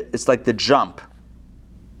the jump,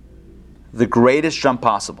 the greatest jump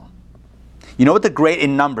possible. You know what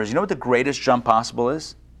in numbers, you know what the greatest jump possible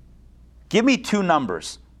is? Give me two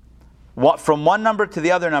numbers. From one number to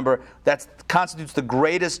the other number, that constitutes the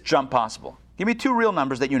greatest jump possible. Give me two real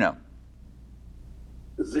numbers that you know.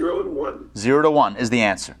 0 and 1. 0 to 1 is the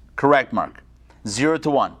answer. Correct, Mark. 0 to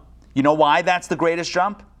 1. You know why that's the greatest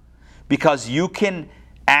jump? Because you can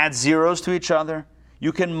add zeros to each other.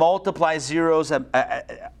 You can multiply zeros an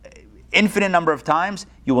infinite number of times.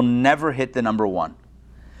 You will never hit the number 1.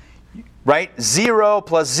 Right? 0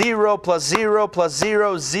 plus 0 plus 0 plus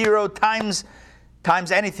 0, 0 times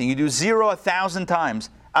anything. You do 0 1,000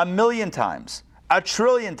 times, 1,000,000 times,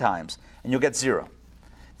 1,000,000,000,000 times, and you'll get 0.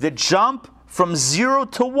 The jump from 0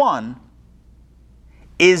 to 1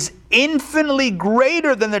 is infinitely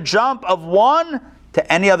greater than the jump of 1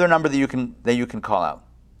 to any other number that you can call out.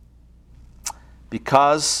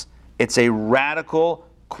 Because it's a radical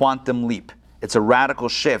quantum leap. It's a radical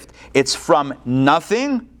shift. It's from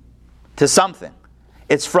nothing to something.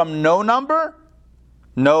 It's from no number,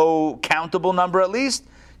 no countable number at least,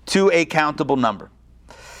 to a countable number.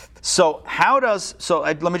 So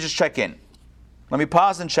let me just check in. Let me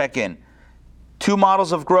pause and check in. Two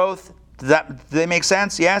models of growth, do they make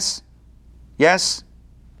sense? Yes? Yes?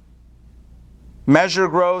 Measure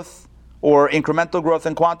growth or incremental growth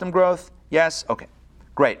and quantum growth? Yes? Okay,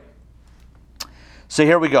 great. So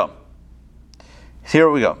here we go.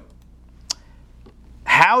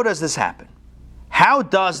 How does this happen? How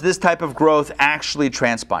does this type of growth actually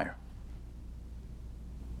transpire?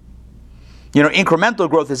 You know, incremental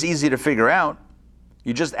growth is easy to figure out.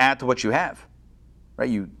 You just add to what you have. Right?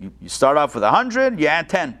 You start off with 100, you add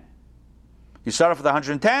 10. You start off with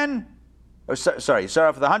 110, you start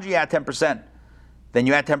off with 100, you add 10%. Then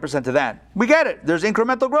you add 10% to that. We get it. There's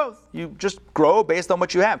incremental growth. You just grow based on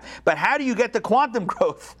what you have. But how do you get to quantum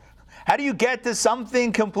growth? How do you get to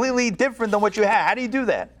something completely different than what you have? How do you do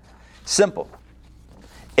that? Simple.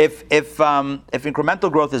 If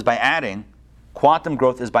incremental growth is by adding, quantum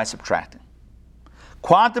growth is by subtracting.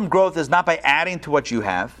 Quantum growth is not by adding to what you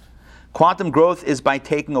have. Quantum growth is by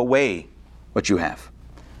taking away what you have.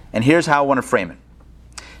 And here's how I want to frame it.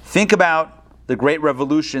 Think about the great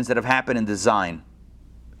revolutions that have happened in design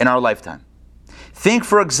in our lifetime. Think,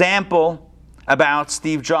 for example, about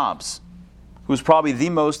Steve Jobs, who's probably the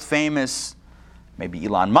most famous, maybe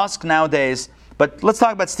Elon Musk nowadays, but let's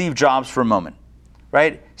talk about Steve Jobs for a moment,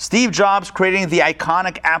 right? Steve Jobs creating the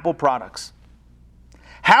iconic Apple products.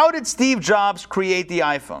 How did Steve Jobs create the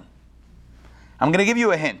iPhone? I'm going to give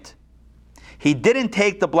you a hint. He didn't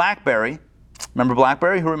take the BlackBerry. Remember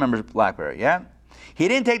BlackBerry? Who remembers BlackBerry? Yeah? He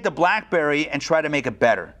didn't take the BlackBerry and try to make it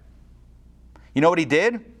better. You know what he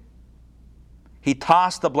did? He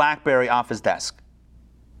tossed the BlackBerry off his desk.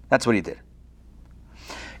 That's what he did.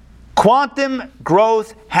 Quantum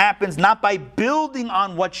growth happens not by building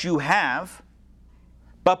on what you have,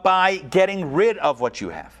 but by getting rid of what you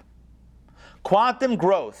have. Quantum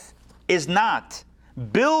growth is not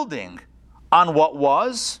building on what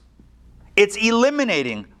was, it's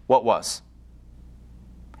eliminating what was.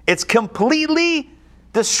 It's completely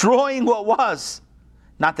destroying what was.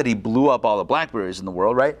 Not that he blew up all the BlackBerries in the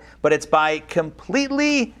world, right? But it's by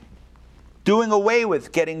completely doing away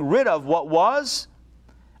with, getting rid of what was,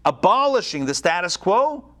 abolishing the status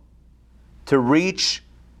quo to reach,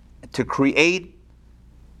 to create,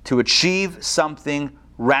 to achieve something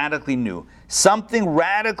radically new. Something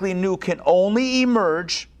radically new can only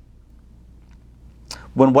emerge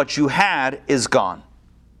when what you had is gone.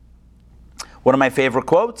 One of my favorite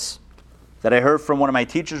quotes that I heard from one of my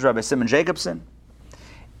teachers, Rabbi Simon Jacobson: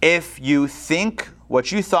 if you think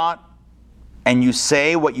what you thought, and you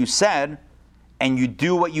say what you said, and you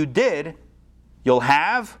do what you did, you'll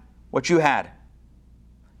have what you had.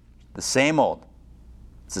 The same old.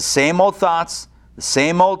 It's the same old thoughts, the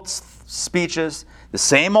same old speeches, the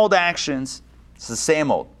same old actions. It's the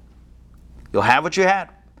same old. You'll have what you had.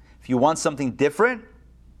 If you want something different,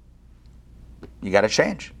 you got to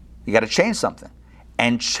change. You got to change something.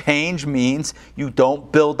 And change means you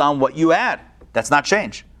don't build on what you had. That's not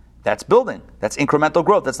change. That's building. That's incremental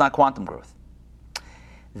growth. That's not quantum growth.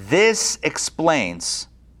 This explains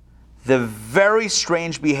the very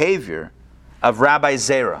strange behavior of Rabbi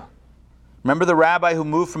Zera. Remember the rabbi who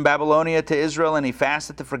moved from Babylonia to Israel and he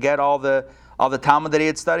fasted to forget all the Talmud that he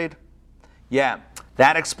had studied? Yeah,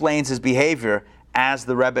 that explains his behavior as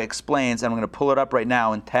the Rebbe explains, and I'm going to pull it up right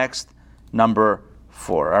now in text number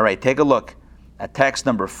 4. All right, take a look at text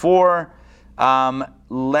number 4.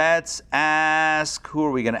 Let's ask, who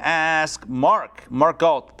are we going to ask? Mark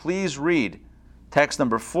Galt, please read text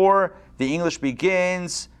number 4. The English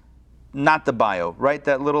begins, not the bio, right?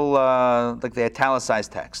 That little, like the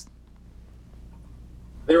italicized text.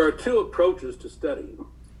 There are two approaches to studying.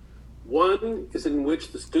 One is in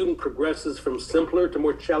which the student progresses from simpler to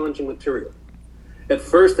more challenging material. At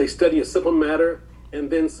first, they study a simple matter and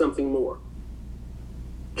then something more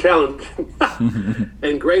challenging.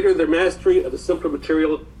 And greater their mastery of the simpler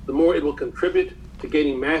material, the more it will contribute to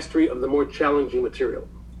gaining mastery of the more challenging material.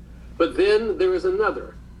 But then there is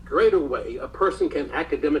another, greater way a person can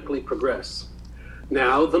academically progress.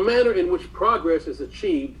 Now, the manner in which progress is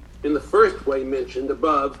achieved in the first way mentioned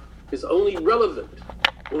above is only relevant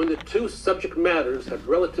when the two subject matters have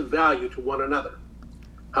relative value to one another.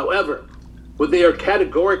 However, when they are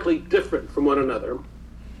categorically different from one another,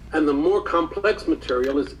 and the more complex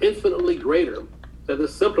material is infinitely greater than the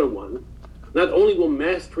simpler one, not only will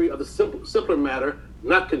mastery of the simpler matter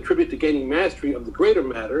not contribute to gaining mastery of the greater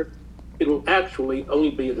matter, it will actually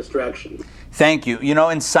only be a distraction. Thank you. You know,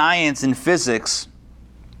 in science, in physics,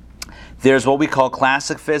 there's what we call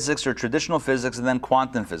classic physics or traditional physics, and then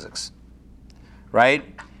quantum physics, right?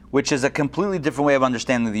 Which is a completely different way of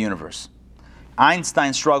understanding the universe.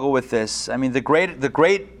 Einstein struggled with this. I mean, the greats of the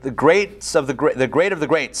greats, the greats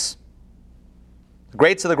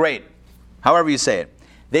of the great, however you say it,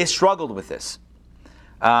 they struggled with this.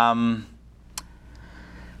 How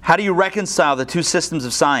do you reconcile the two systems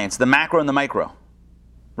of science, the macro and the micro,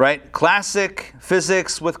 right? Classic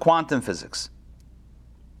physics with quantum physics.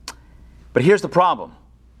 But here's the problem.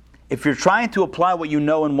 If you're trying to apply what you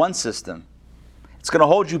know in one system, it's going to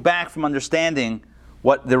hold you back from understanding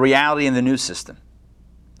what the reality in the new system.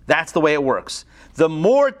 That's the way it works. The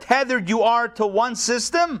more tethered you are to one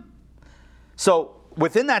system, so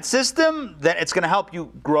within that system, then it's going to help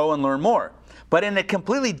you grow and learn more. But in a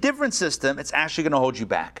completely different system, it's actually going to hold you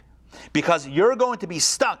back. Because you're going to be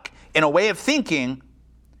stuck in a way of thinking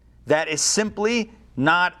that is simply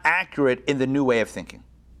not accurate in the new way of thinking.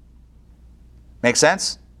 Make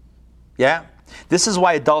sense? Yeah? This is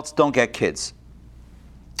why adults don't get kids.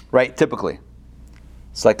 Right? Typically.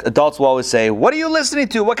 It's like adults will always say, what are you listening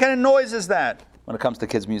to? What kind of noise is that? When it comes to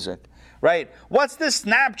kids' music. Right? What's this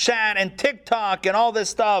Snapchat and TikTok and all this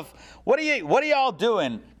stuff? What are y'all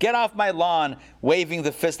doing? Get off my lawn, waving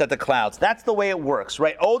the fist at the clouds. That's the way it works,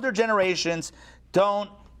 right? Older generations don't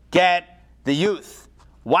get the youth.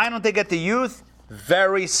 Why don't they get the youth?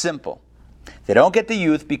 Very simple. They don't get the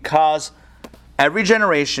youth because every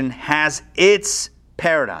generation has its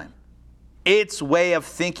paradigm, its way of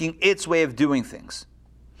thinking, its way of doing things.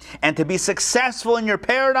 And to be successful in your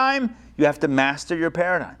paradigm, you have to master your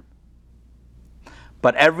paradigm.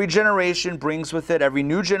 But every generation brings with it, every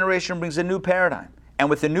new generation brings a new paradigm. And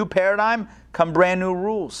with the new paradigm come brand new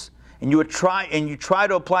rules. And you try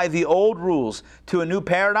to apply the old rules to a new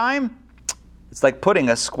paradigm, it's like putting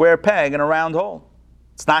a square peg in a round hole.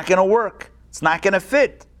 It's not going to work. It's not going to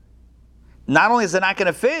fit. Not only is it not going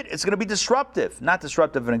to fit, it's going to be disruptive. Not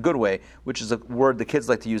disruptive in a good way, which is a word the kids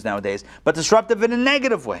like to use nowadays, but disruptive in a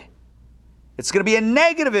negative way. It's going to be a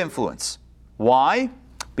negative influence. Why?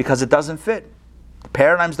 Because it doesn't fit. The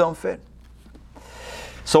paradigms don't fit.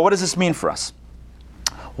 So what does this mean for us?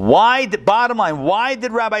 Bottom line, why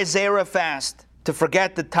did Rabbi Zera fast? To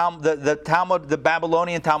forget the Talmud, the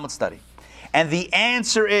Babylonian Talmud study. And the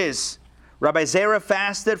answer is, Rabbi Zera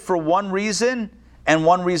fasted for one reason and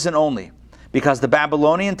one reason only. Because the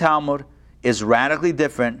Babylonian Talmud is radically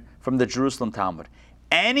different from the Jerusalem Talmud.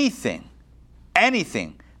 Anything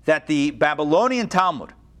that the Babylonian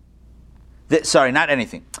Talmud,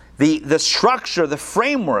 the structure, the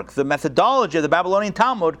framework, the methodology of the Babylonian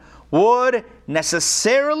Talmud would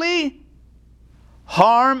necessarily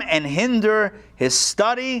harm and hinder his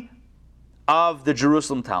study of the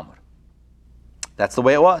Jerusalem Talmud. That's the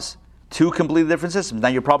way it was. Two completely different systems. Now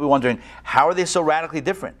you're probably wondering, how are they so radically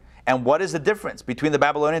different? And what is the difference between the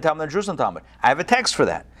Babylonian Talmud and the Jerusalem Talmud? I have a text for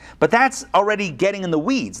that. But that's already getting in the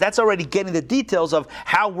weeds. That's already getting the details of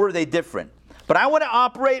how were they different. But I want to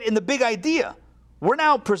operate in the big idea. We're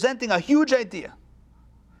now presenting a huge idea.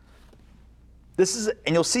 This is,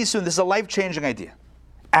 and you'll see soon, this is a life-changing idea.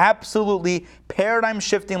 Absolutely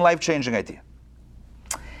paradigm-shifting, life-changing idea.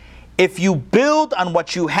 If you build on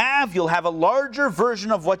what you have, you'll have a larger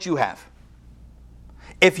version of what you have.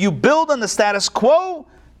 If you build on the status quo,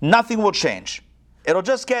 nothing will change. It'll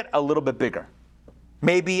just get a little bit bigger.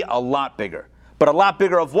 Maybe a lot bigger. But a lot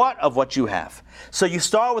bigger of what? Of what you have. So you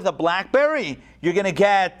start with a BlackBerry, you're going to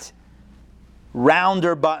get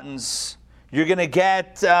rounder buttons. You're going to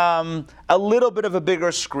get a little bit of a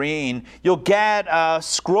bigger screen. You'll get a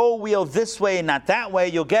scroll wheel this way, not that way.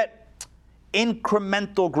 You'll get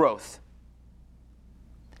incremental growth.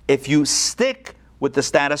 If you stick with the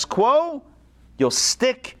status quo, you'll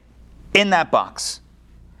stick in that box.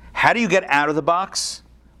 How do you get out of the box?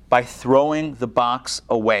 By throwing the box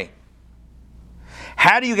away.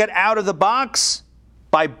 How do you get out of the box?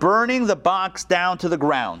 By burning the box down to the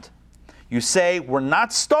ground. You say, we're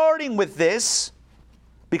not starting with this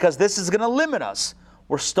because this is going to limit us.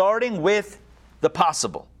 We're starting with the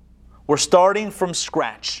possible. We're starting from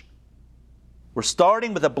scratch. We're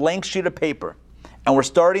starting with a blank sheet of paper, and we're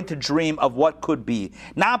starting to dream of what could be.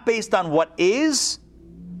 Not based on what is,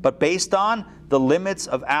 but based on the limits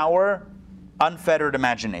of our unfettered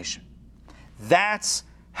imagination. That's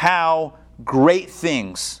how great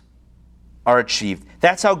things are achieved.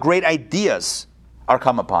 That's how great ideas are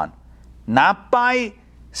come upon. Not by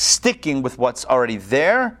sticking with what's already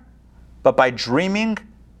there, but by dreaming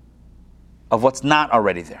of what's not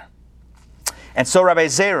already there. And so Rabbi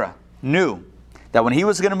Zera knew that when he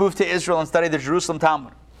was going to move to Israel and study the Jerusalem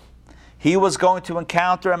Talmud, he was going to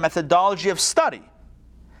encounter a methodology of study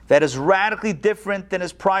that is radically different than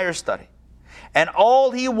his prior study. And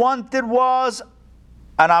all he wanted was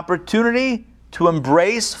an opportunity to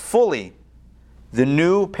embrace fully the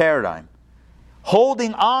new paradigm.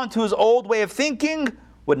 Holding on to his old way of thinking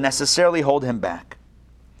would necessarily hold him back.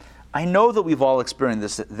 I know that we've all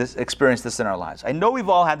experienced this in our lives. I know we've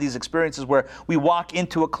all had these experiences where we walk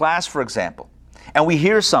into a class, for example, and we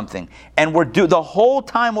hear something, and the whole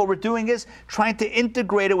time what we're doing is trying to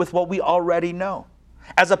integrate it with what we already know,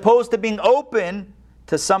 as opposed to being open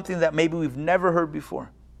to something that maybe we've never heard before.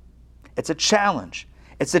 It's a challenge.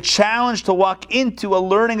 It's a challenge to walk into a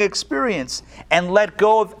learning experience and let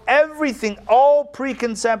go of everything, all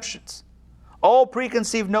preconceptions, all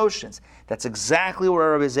preconceived notions. That's exactly what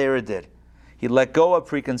Rabbi Zera did. He let go of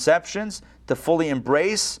preconceptions to fully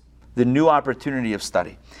embrace the new opportunity of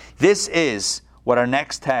study. This is what our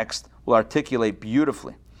next text will articulate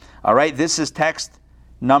beautifully. All right, this is text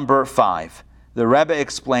number 5. The Rebbe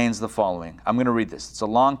explains the following. I'm going to read this. It's a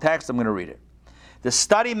long text. I'm going to read it. The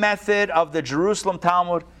study method of the Jerusalem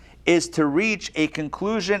Talmud is to reach a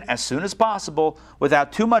conclusion as soon as possible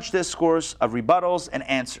without too much discourse of rebuttals and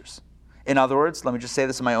answers. In other words, let me just say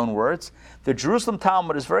this in my own words. The Jerusalem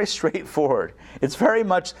Talmud is very straightforward. It's very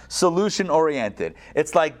much solution-oriented.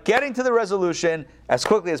 It's like getting to the resolution as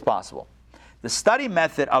quickly as possible. The study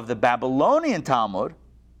method of the Babylonian Talmud,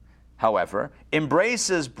 however,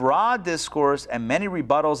 embraces broad discourse and many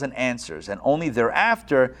rebuttals and answers, and only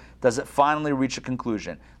thereafter does it finally reach a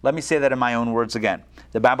conclusion. Let me say that in my own words again.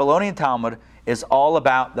 The Babylonian Talmud is all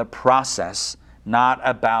about the process, not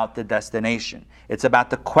about the destination. It's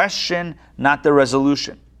about the question, not the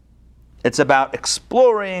resolution. It's about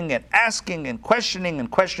exploring and asking and questioning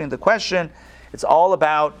the question. It's all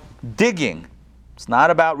about digging. It's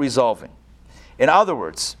not about resolving. In other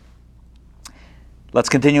words, let's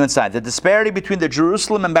continue inside. The disparity between the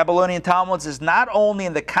Jerusalem and Babylonian Talmuds is not only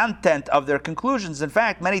in the content of their conclusions. In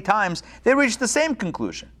fact, many times they reach the same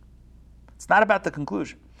conclusion. It's not about the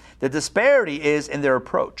conclusion. The disparity is in their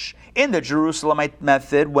approach. In the Jerusalemite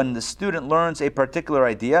method, when the student learns a particular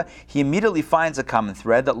idea, he immediately finds a common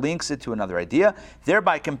thread that links it to another idea,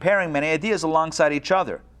 thereby comparing many ideas alongside each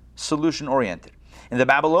other, solution-oriented. In the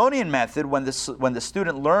Babylonian method, when the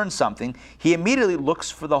student learns something, he immediately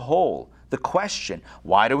looks for the whole, the question.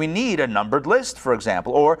 Why do we need a numbered list, for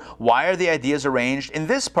example? Or why are the ideas arranged in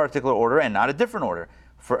this particular order and not a different order?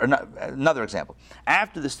 For another example,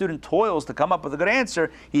 after the student toils to come up with a good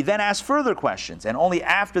answer, he then asks further questions, and only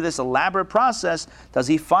after this elaborate process does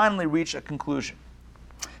he finally reach a conclusion.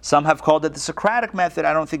 Some have called it the Socratic method.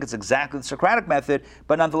 I don't think it's exactly the Socratic method,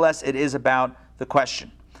 but nonetheless it is about the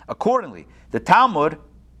question. Accordingly, the Talmud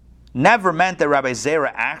never meant that Rabbi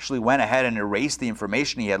Zera actually went ahead and erased the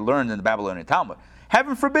information he had learned in the Babylonian Talmud.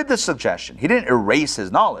 Heaven forbid this suggestion. He didn't erase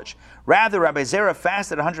his knowledge. Rather, Rabbi Zera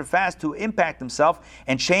fasted 100 fasts to impact himself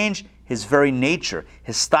and change his very nature,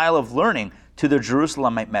 his style of learning, to the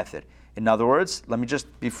Jerusalemite method. In other words, let me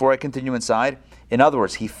just, before I continue inside, in other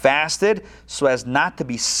words, he fasted so as not to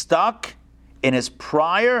be stuck in his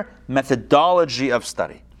prior methodology of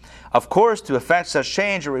study. Of course, to effect such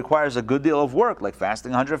change, it requires a good deal of work, like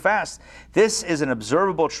fasting 100 fasts. This is an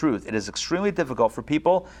observable truth. It is extremely difficult for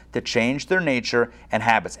people to change their nature and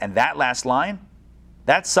habits. And that last line,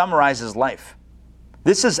 that summarizes life.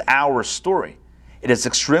 This is our story. It is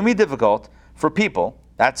extremely difficult for people,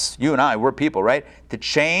 that's you and I, we're people, right, to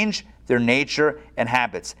change their nature and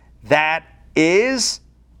habits. That is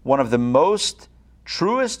one of the most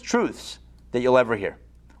truest truths that you'll ever hear.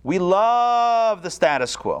 We love the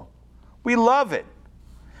status quo. We love it.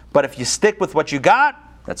 But if you stick with what you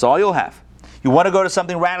got, that's all you'll have. You want to go to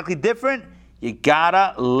something radically different? You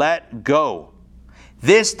gotta let go.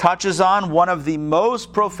 This touches on one of the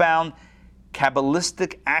most profound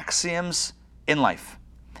Kabbalistic axioms in life.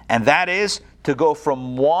 And that is to go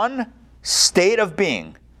from one state of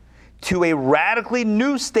being to a radically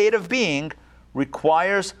new state of being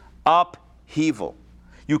requires upheaval.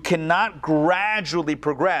 You cannot gradually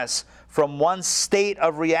progress from one state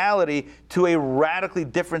of reality to a radically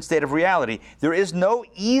different state of reality. There is no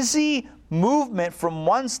easy movement from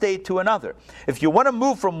one state to another. If you want to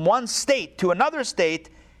move from one state to another state,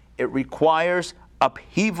 it requires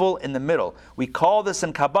upheaval in the middle. We call this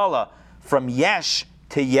in Kabbalah, from yesh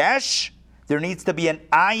to yesh, there needs to be an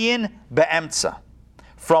ayin be'emtza.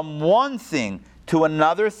 From one thing to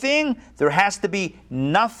another thing, there has to be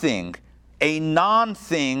nothing, a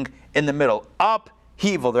non-thing in the middle.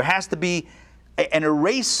 Upheaval. There has to be an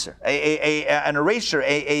eraser, a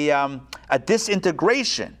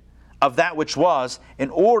disintegration of that which was in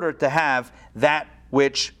order to have that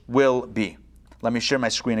which will be. Let me share my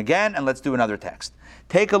screen again and let's do another text.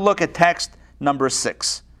 Take a look at text number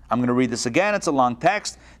 6. I'm going to read this again. It's a long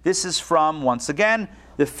text. This is from, once again,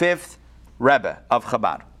 the 5th Rebbe of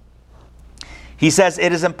Chabad. He says,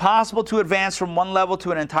 it is impossible to advance from one level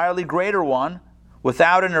to an entirely greater one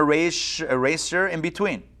without an eraser in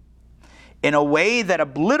between, in a way that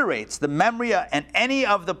obliterates the memory and any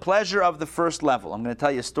of the pleasure of the first level. I'm going to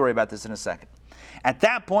tell you a story about this in a second. At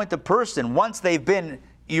that point, the person, once they've been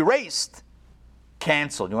erased,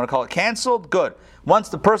 canceled. You want to call it canceled? Good. Once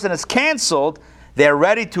the person is canceled, they're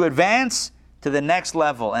ready to advance to the next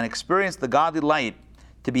level and experience the godly light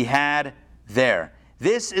to be had there.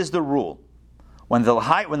 This is the rule. When the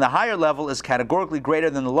higher level is categorically greater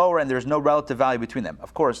than the lower and there's no relative value between them.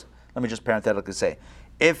 Of course, let me just parenthetically say,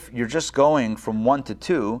 if you're just going from 1 to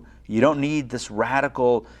 2, you don't need this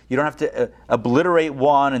radical, you don't have to obliterate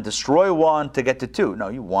 1 and destroy 1 to get to 2.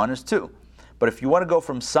 No, 1 is 2. But if you want to go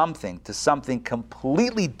from something to something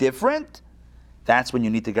completely different, that's when you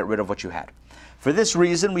need to get rid of what you had. For this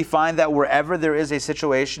reason, we find that wherever there is a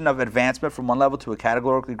situation of advancement from one level to a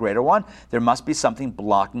categorically greater one, there must be something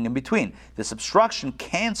blocking in between. This obstruction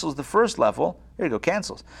cancels the first level, there you go,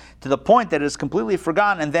 cancels, to the point that it is completely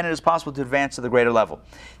forgotten, and then it is possible to advance to the greater level.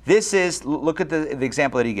 This is, look at the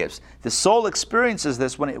example that he gives. The soul experiences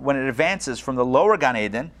this when it advances from the lower Gan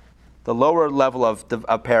Eden, the lower level of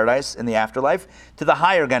paradise in the afterlife, to the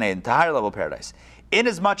higher Gan Eden, to higher level paradise.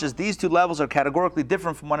 Inasmuch as these two levels are categorically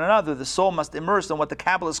different from one another, the soul must immerse in what the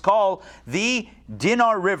Kabbalists call the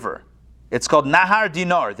Dinar River. It's called Nahar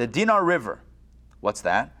Dinar, the Dinar River. What's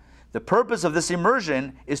that? The purpose of this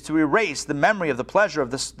immersion is to erase the memory of the pleasure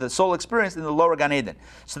of the soul experience in the lower Gan Eden,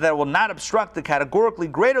 so that it will not obstruct the categorically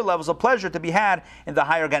greater levels of pleasure to be had in the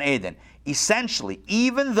higher Gan Eden. Essentially,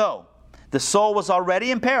 even though the soul was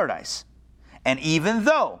already in paradise, and even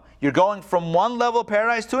though you're going from one level of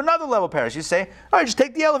paradise to another level of paradise, you say, all right, just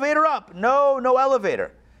take the elevator up. No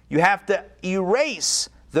elevator. You have to erase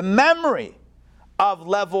the memory of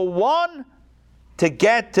level 1 to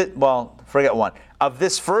get to, well, forget 1, of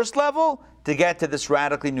this first level to get to this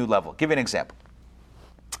radically new level. Give you an example.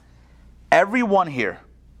 Everyone here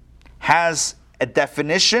has a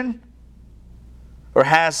definition or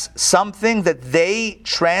has something that they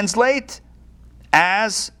translate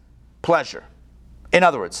as pleasure. In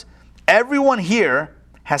other words, everyone here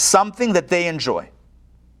has something that they enjoy.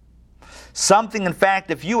 Something, in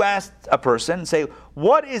fact, if you ask a person, say,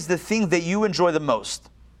 what is the thing that you enjoy the most?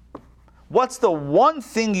 What's the one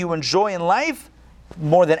thing you enjoy in life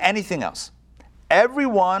more than anything else?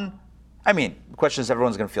 Everyone, the question is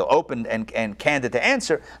everyone's going to feel open and candid to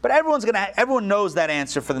answer, but everyone knows that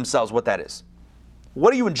answer for themselves, what that is.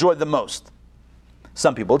 What do you enjoy the most?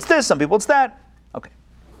 Some people it's this, some people it's that. Okay.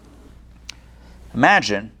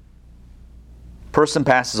 Imagine, person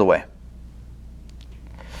passes away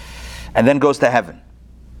and then goes to heaven.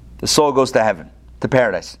 The soul goes to heaven, to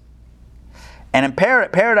paradise. And in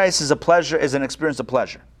paradise is a pleasure, is an experience of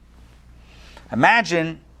pleasure.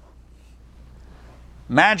 Imagine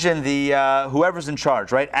the whoever's in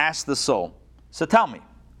charge, right? Ask the soul. So tell me,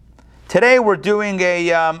 today we're doing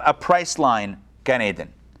a Priceline Gan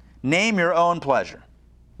Eden. Name your own pleasure,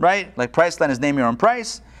 right? Like Priceline is name your own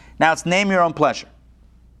price. Now it's name your own pleasure.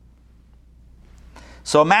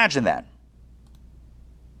 So imagine that.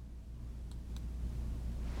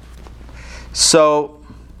 So,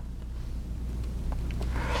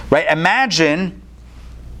 right? Imagine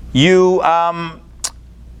you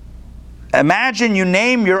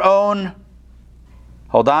name your own.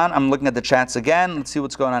 Hold on, I'm looking at the chats again. Let's see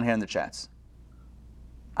what's going on here in the chats.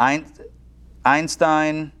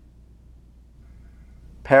 Einstein,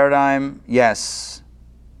 paradigm, yes.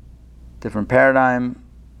 Different paradigm.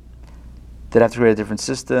 Did have to create a different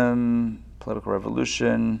system. Political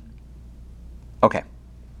revolution. Okay.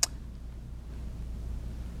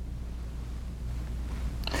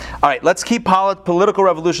 All right, let's keep political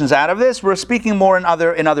revolutions out of this. We're speaking more in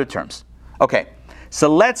other terms. Okay. So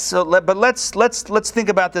let's think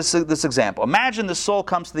about this example. Imagine the soul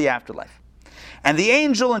comes to the afterlife, and the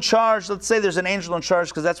angel in charge. Let's say there's an angel in charge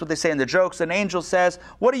because that's what they say in the jokes. An angel says,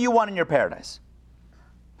 "What do you want in your paradise?"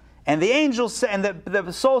 And the angel and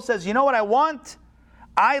the soul says, "You know what I want?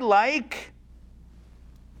 I like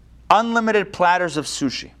unlimited platters of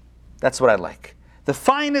sushi. That's what I like. The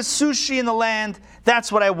finest sushi in the land.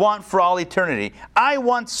 That's what I want for all eternity. I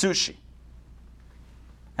want sushi."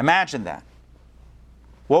 Imagine that.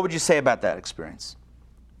 What would you say about that experience?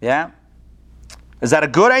 Yeah? Is that a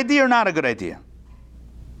good idea or not a good idea?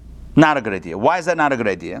 Not a good idea. Why is that not a good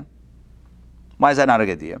idea? Why is that not a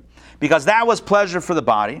good idea? Because that was pleasure for the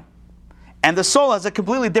body, and the soul has a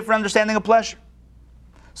completely different understanding of pleasure.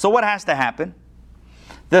 So what has to happen?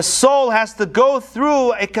 The soul has to go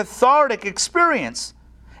through a cathartic experience.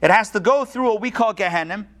 It has to go through what we call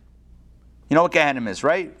Gehenna. You know what Gehenna is,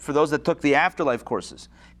 right? For those that took the afterlife courses.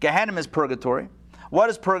 Gehenna is purgatory. What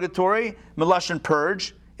is purgatory? Milashon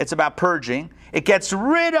purge. It's about purging. It gets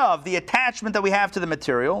rid of the attachment that we have to the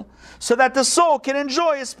material so that the soul can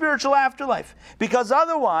enjoy a spiritual afterlife. Because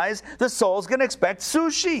otherwise, the soul's going to expect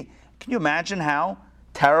sushi. Can you imagine how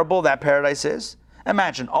terrible that paradise is?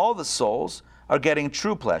 Imagine all the souls are getting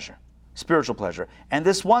true pleasure, spiritual pleasure. And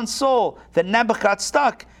this one soul that Nebuch got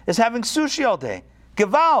stuck is having sushi all day.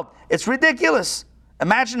 Gewalt. It's ridiculous.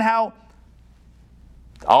 Imagine how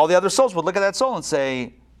all the other souls would look at that soul and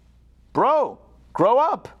say, "Bro, grow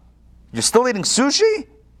up. You're still eating sushi?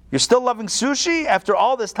 You're still loving sushi after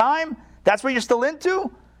all this time? That's what you're still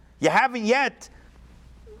into? You haven't yet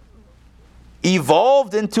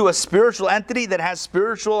evolved into a spiritual entity that has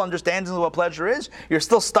spiritual understandings of what pleasure is? You're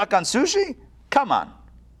still stuck on sushi? Come on."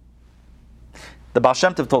 The Baal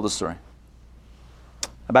Shem Tov told a story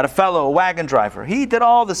about a fellow, a wagon driver. He did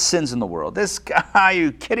all the sins in the world. This guy, are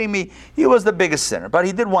you kidding me? He was the biggest sinner. But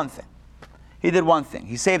he did one thing.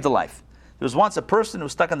 He saved a life. There was once a person who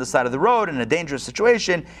was stuck on the side of the road in a dangerous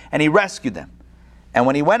situation, and he rescued them. And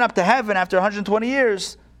when he went up to heaven after 120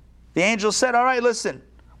 years, the angel said, "All right, listen,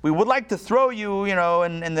 we would like to throw you,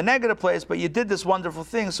 in the negative place, but you did this wonderful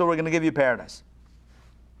thing, so we're going to give you paradise."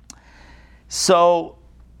 So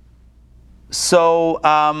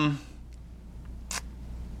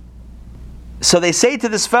they say to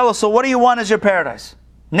this fellow, "So what do you want as your paradise?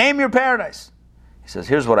 Name your paradise." He says,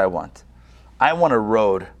 "Here's what I want. I want a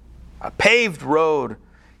road, a paved road.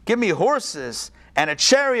 Give me horses and a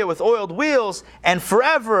chariot with oiled wheels, and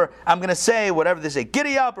forever I'm going to say whatever they say,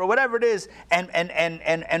 giddy up or whatever it is,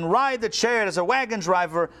 and ride the chariot as a wagon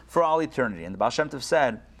driver for all eternity." And the Baal Shem Tov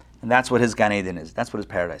said, and that's what his Gan Eden is. That's what his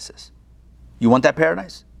paradise is. You want that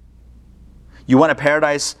paradise? You want a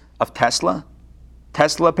paradise of Tesla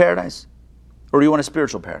paradise? Or do you want a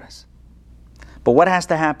spiritual paradise? But what has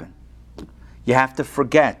to happen? You have to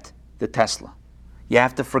forget the Tesla. You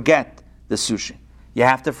have to forget the sushi. You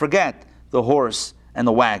have to forget the horse and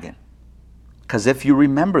the wagon. Because if you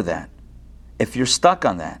remember that, if you're stuck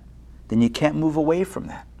on that, then you can't move away from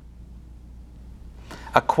that.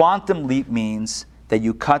 A quantum leap means that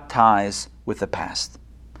you cut ties with the past.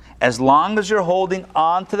 As long as you're holding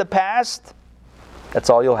on to the past, that's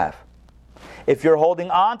all you'll have. If you're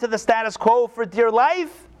holding on to the status quo for dear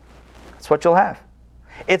life, that's what you'll have.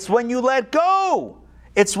 It's when you let go,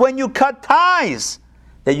 it's when you cut ties,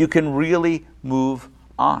 that you can really move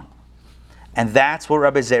on. And that's what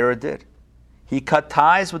Rabbi Zera did. He cut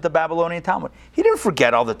ties with the Babylonian Talmud. He didn't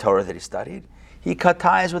forget all the Torah that he studied. He cut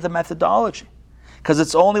ties with the methodology. Because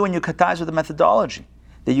it's only when you cut ties with the methodology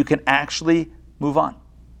that you can actually move on.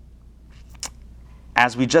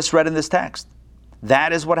 As we just read in this text,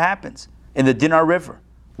 that is what happens in the Dinar River.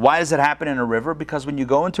 Why does it happen in a river? Because when you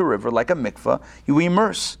go into a river, like a mikveh, you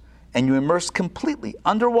immerse, and you immerse completely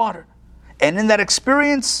underwater. And in that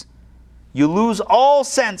experience, you lose all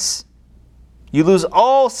sense. You lose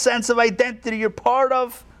all sense of identity. You're part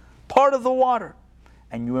of the water.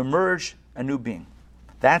 And you emerge a new being.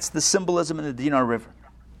 That's the symbolism in the Dinar River.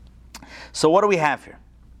 So what do we have here?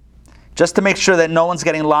 Just to make sure that no one's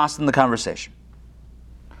getting lost in the conversation.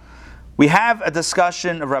 We have a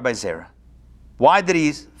discussion of Rabbi Zera. Why did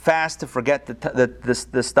he fast to forget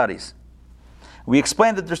the studies? We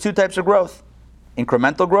explained that there's two types of growth.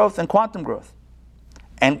 Incremental growth and quantum growth.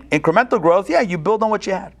 And incremental growth, yeah, you build on what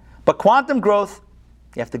you had. But quantum growth,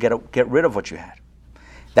 you have to get rid of what you had.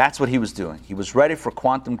 That's what he was doing. He was ready for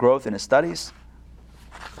quantum growth in his studies.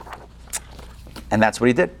 And that's what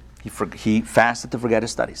he did. He fasted to forget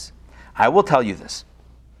his studies. I will tell you this.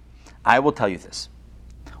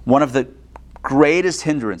 One of the greatest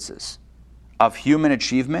hindrances of human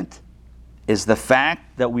achievement is the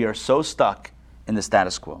fact that we are so stuck in the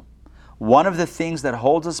status quo. One of the things that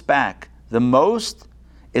holds us back the most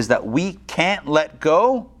is that we can't let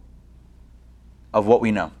go of what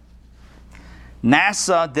we know.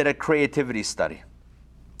 NASA did a creativity study.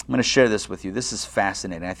 I'm going to share this with you. This is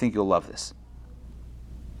fascinating. I think you'll love this.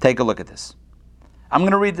 Take a look at this. I'm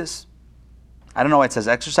going to read this. I don't know why it says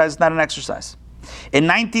exercise. It's not an exercise. In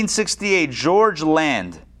 1968, George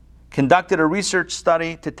Land conducted a research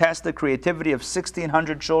study to test the creativity of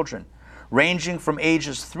 1,600 children, ranging from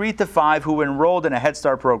ages 3 to 5 who were enrolled in a Head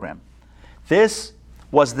Start program. This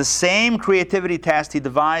was the same creativity test he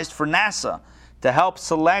devised for NASA to help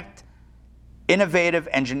select innovative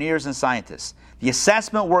engineers and scientists. The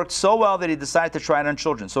assessment worked so well that he decided to try it on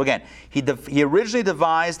children. So again, he originally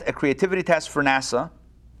devised a creativity test for NASA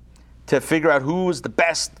to figure out who's the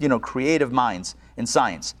best, creative minds in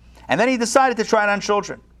science. And then he decided to try it on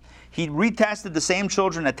children. He retested the same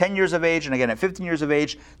children at 10 years of age and again at 15 years of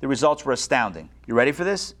age. The results were astounding. You ready for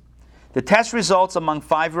this? The test results among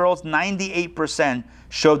 5-year-olds, 98%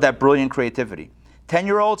 showed that brilliant creativity.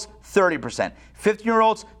 10-year-olds, 30%.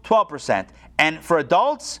 15-year-olds, 12%. And for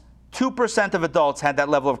adults, 2% of adults had that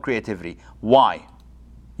level of creativity. Why?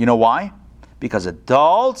 You know why? Because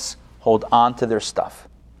adults hold on to their stuff.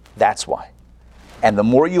 That's why. And the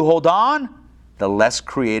more you hold on, the less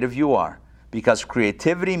creative you are. Because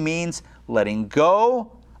creativity means letting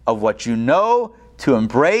go of what you know to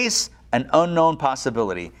embrace an unknown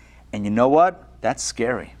possibility. And you know what? That's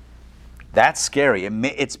scary. That's scary.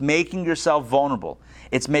 It's making yourself vulnerable.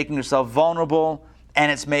 It's making yourself vulnerable,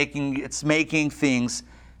 and it's making things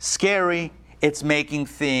scary. It's making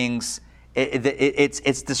things.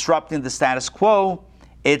 It's disrupting the status quo.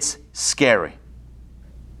 It's scary.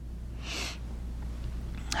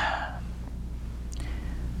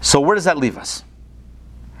 So where does that leave us?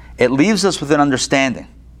 It leaves us with an understanding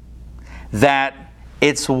that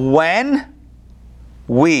it's when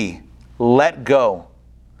we let go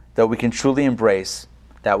that we can truly embrace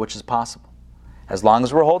that which is possible. As long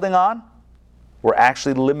as we're holding on, we're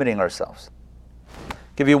actually limiting ourselves. I'll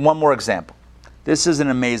give you one more example. This is an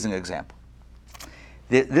amazing example.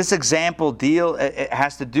 This example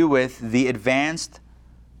has to do with the advanced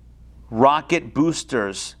rocket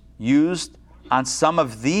boosters used on some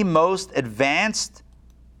of the most advanced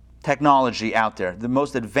technology out there. The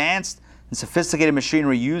most advanced and sophisticated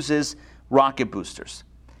machinery uses rocket boosters.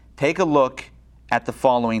 Take a look at the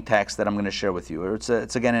following text that I'm going to share with you. It's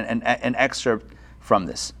again an excerpt from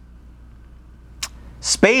this.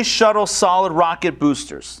 Space Shuttle solid rocket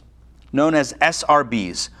boosters, known as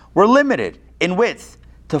SRBs, were limited in width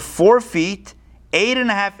to 4 feet,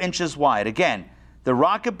 8.5 inches wide. Again, the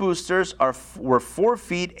rocket boosters were 4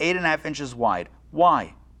 feet, 8.5 inches wide.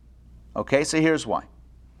 Why? Okay, so here's why.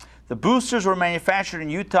 The boosters were manufactured in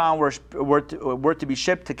Utah and were to be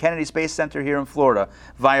shipped to Kennedy Space Center here in Florida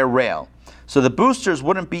via rail. So the boosters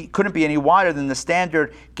couldn't be any wider than the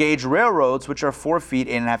standard gauge railroads, which are 4 feet,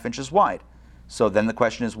 8.5 inches wide. So then the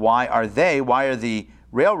question is, why are the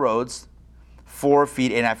railroads 4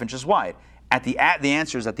 feet, 8.5 inches wide? The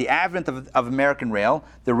answer is, at the advent of American rail,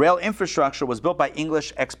 the rail infrastructure was built by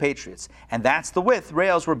English expatriates. And that's the width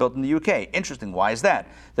rails were built in the UK. Interesting, why is that?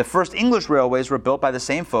 The first English railways were built by the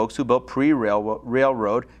same folks who built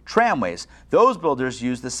pre-railroad tramways. Those builders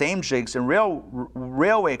used the same jigs in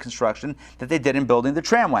railway construction that they did in building the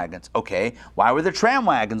tram wagons. Okay, why were the tram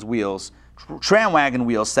wagon wheels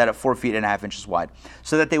set at 4 feet and 8.5 inches wide?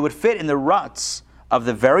 So that they would fit in the ruts of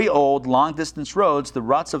the very old long-distance roads, the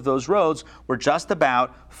ruts of those roads were just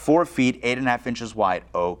about 4 feet, 8.5 inches wide.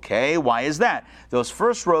 Okay, why is that? Those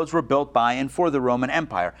first roads were built by and for the Roman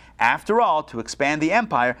Empire. After all, to expand the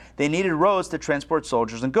empire, they needed roads to transport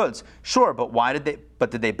soldiers and goods. Sure, but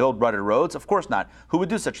did they build rutted roads? Of course not. Who would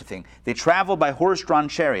do such a thing? They traveled by horse-drawn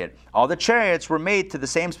chariot. All the chariots were made to the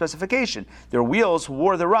same specification. Their wheels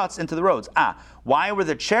wore the ruts into the roads. Why were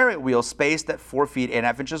the chariot wheels spaced at 4 feet,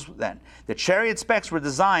 8.5 inches then? The chariot specs were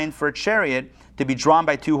designed for a chariot to be drawn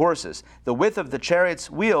by 2 horses. The width of the chariot's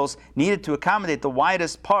wheels needed to accommodate the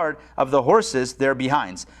widest part of the horses, their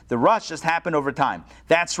behinds. The ruts just happened over time.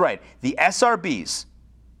 That's right. The SRBs,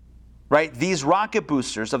 right, these rocket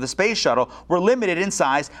boosters of the space shuttle were limited in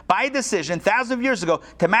size by decision thousands of years ago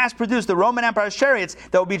to mass produce the Roman Empire's chariots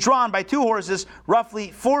that would be drawn by 2 horses roughly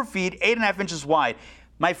 4 feet, 8.5 inches wide.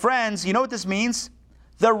 My friends, you know what this means?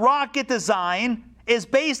 The rocket design is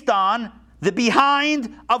based on the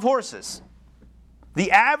behind of horses.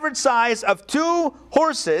 The average size of 2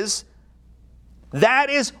 horses,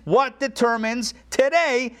 that is what determines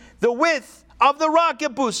today the width of the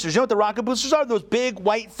rocket boosters. You know what the rocket boosters are? Those big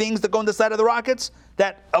white things that go on the side of the rockets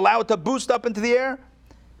that allow it to boost up into the air?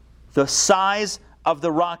 The size of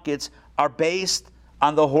the rockets are based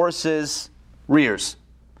on the horses' rears.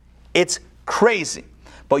 It's crazy.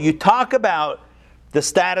 But you talk about the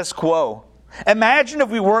status quo. Imagine if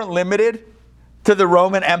we weren't limited to the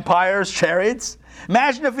Roman Empire's chariots.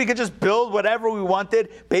 Imagine if we could just build whatever we wanted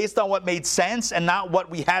based on what made sense and not what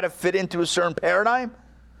we had to fit into a certain paradigm.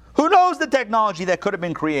 Who knows the technology that could have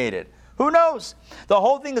been created? Who knows? The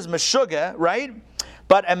whole thing is meshuggah, right?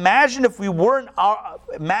 But imagine if we weren't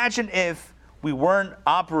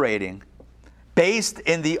operating based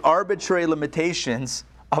in the arbitrary limitations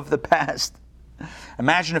of the past.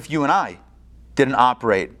 Imagine if you and I didn't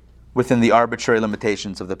operate within the arbitrary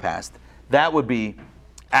limitations of the past. That would be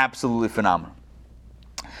absolutely phenomenal.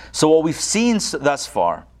 So what we've seen thus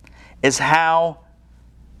far is how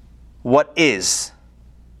what is,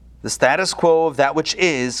 the status quo of that which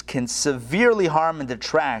is, can severely harm and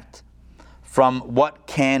detract from what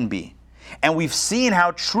can be. And we've seen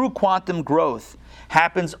how true quantum growth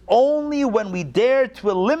happens only when we dare to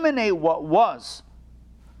eliminate what was.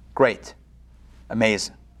 Great.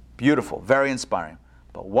 Amazing. Beautiful. Very inspiring.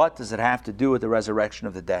 But what does it have to do with the resurrection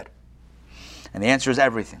of the dead? And the answer is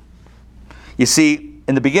everything. You see,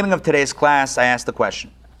 in the beginning of today's class, I asked the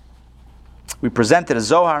question. We presented a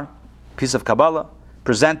Zohar, a piece of Kabbalah,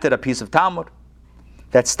 presented a piece of Talmud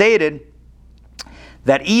that stated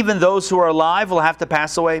that even those who are alive will have to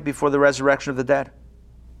pass away before the resurrection of the dead.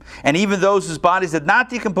 And even those whose bodies did not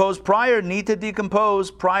decompose prior need to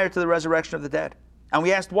decompose prior to the resurrection of the dead. And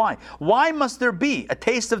we asked why. Why must there be a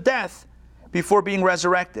taste of death before being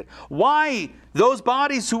resurrected? Why those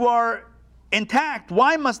bodies who are intact,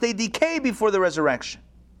 why must they decay before the resurrection?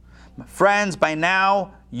 My friends, by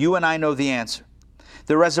now, you and I know the answer.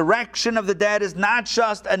 The resurrection of the dead is not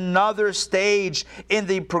just another stage in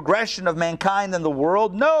the progression of mankind and the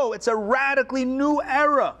world. No, it's a radically new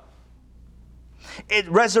era.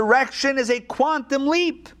 Resurrection is a quantum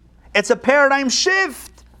leap. It's a paradigm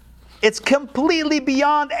shift. It's completely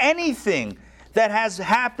beyond anything that has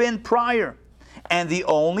happened prior. And the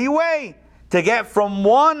only way to get from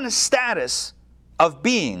one status of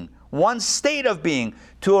being, one state of being,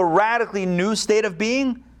 to a radically new state of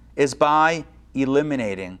being is by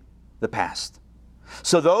eliminating the past.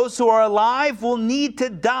 So those who are alive will need to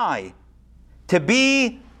die to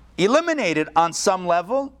be eliminated on some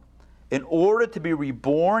level in order to be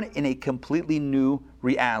reborn in a completely new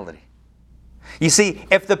reality. You see,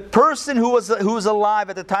 if the person who was alive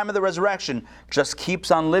at the time of the resurrection just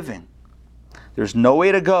keeps on living, there's no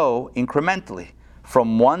way to go incrementally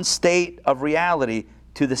from one state of reality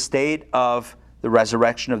to the state of the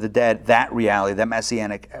resurrection of the dead, that reality, that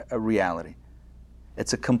messianic reality.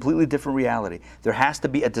 It's a completely different reality. There has to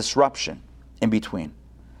be a disruption in between,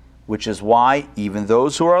 which is why even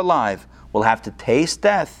those who are alive will have to taste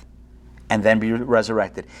death and then be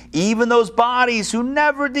resurrected. Even those bodies who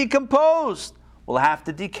never decomposed will have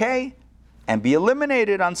to decay and be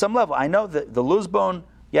eliminated on some level. I know that the loose bone,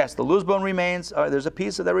 yes, the loose bone remains, there's a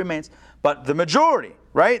piece of that remains, but the majority,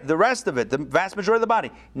 right, the rest of it, the vast majority of the body,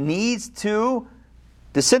 needs to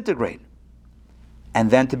disintegrate and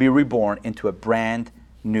then to be reborn into a brand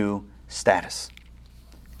new status.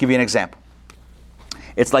 I'll give you an example.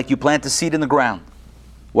 It's like you plant a seed in the ground.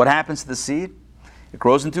 What happens to the seed? It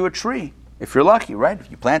grows into a tree. If you're lucky, right? If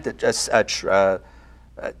you plant a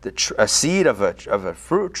seed of a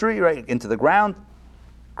fruit tree, right, into the ground,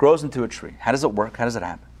 grows into a tree. How does it work? How does it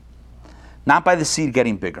happen? Not by the seed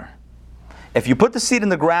getting bigger. If you put the seed in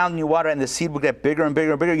the ground and you water it and the seed would get bigger and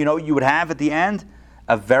bigger and bigger, you know what you would have at the end?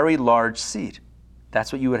 A very large seed.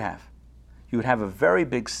 That's what you would have. You would have a very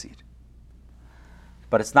big seed.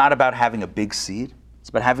 But it's not about having a big seed. It's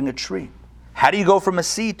about having a tree. How do you go from a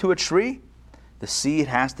seed to a tree? The seed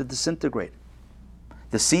has to disintegrate.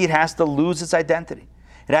 The seed has to lose its identity.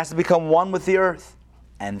 It has to become one with the earth.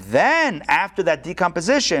 And then, after that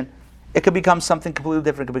decomposition, it could become something completely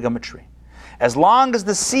different. It could become a tree. As long as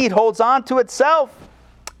the seed holds on to itself,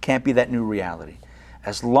 can't be that new reality.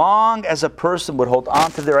 As long as a person would hold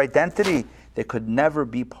on to their identity, they could never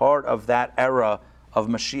be part of that era of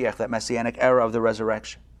Mashiach, that messianic era of the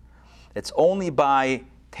resurrection. It's only by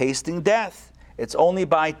tasting death, it's only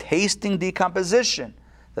by tasting decomposition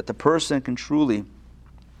that the person can truly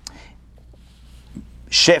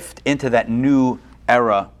shift into that new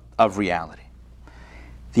era of reality.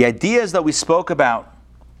 The ideas that we spoke about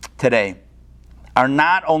today are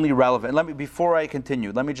not only relevant. Before I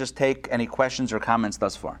continue, let me just take any questions or comments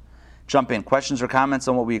thus far. Jump in. Questions or comments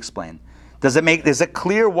on what we explained. Is it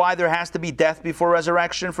clear why there has to be death before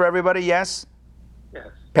resurrection for everybody? Yes? Yes.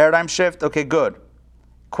 Paradigm shift? Okay, good.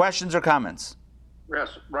 Questions or comments?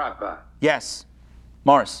 Yes, Rabbi. Yes.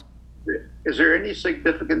 Morris. Is there any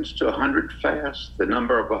significance to 100 fast, the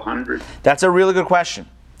number of 100? That's a really good question.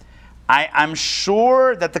 I'm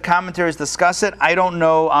sure that the commentaries discuss it. I don't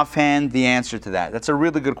know offhand the answer to that. That's a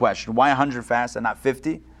really good question. Why 100 fast and not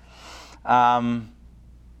 50? I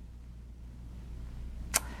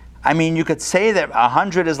mean, you could say that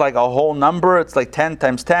 100 is like a whole number. It's like 10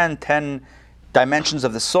 times 10, 10 dimensions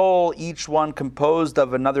of the soul, each one composed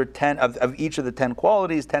of another 10, of each of the 10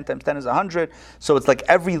 qualities. 10 times 10 is 100. So it's like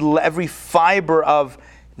every fiber of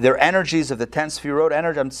their energies of the 10 Sefirot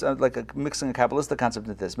energy. I'm like mixing a Kabbalistic concept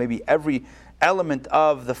into this. Maybe every element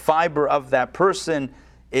of the fiber of that person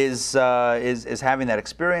is having that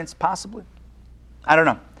experience, possibly. I don't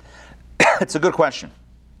know. It's a good question.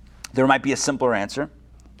 There might be a simpler answer.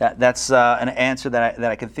 That's an answer that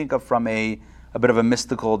I can think of from a bit of a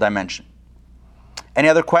mystical dimension. Any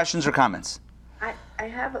other questions or comments? I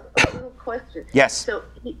have a little question. Yes. So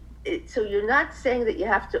you're not saying that you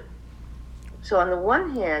have to. So on the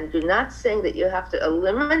one hand, you're not saying that you have to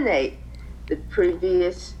eliminate the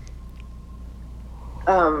previous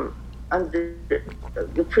under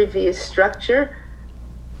the previous structure,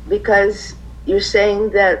 because you're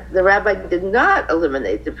saying that the rabbi did not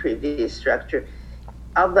eliminate the previous structure,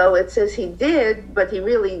 although it says he did, but he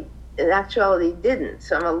really, in actuality, didn't.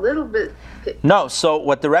 So I'm a little bit... No, so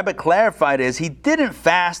what the Rebbe clarified is he didn't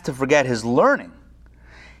fast to forget his learning.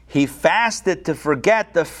 He fasted to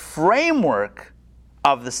forget the framework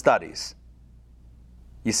of the studies.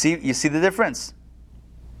 You see the difference?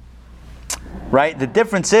 Right? The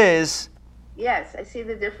difference is... Yes, I see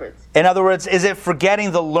the difference. In other words, is it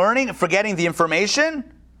forgetting the learning, forgetting the information?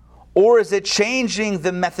 Or is it changing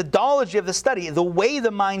the methodology of the study, the way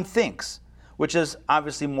the mind thinks? Which is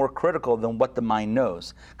obviously more critical than what the mind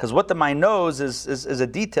knows. Because what the mind knows is a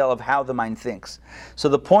detail of how the mind thinks. So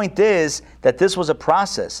the point is that this was a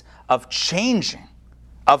process of changing,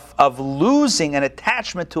 of losing an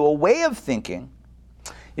attachment to a way of thinking.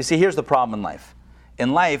 You see, here's the problem in life.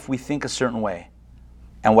 In life, we think a certain way.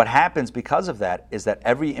 And what happens because of that is that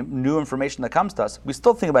every new information that comes to us, we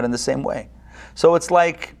still think about it in the same way. So it's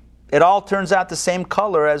like it all turns out the same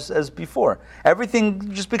color as before.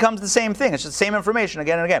 Everything just becomes the same thing. It's just the same information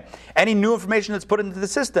again and again. Any new information that's put into the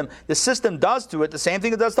system does to it the same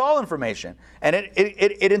thing it does to all information. And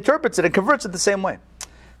it interprets it, it converts it the same way.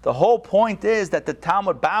 The whole point is that the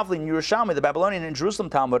Talmud Bavli and Yerushalmi, the Babylonian and Jerusalem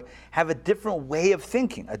Talmud, have a different way of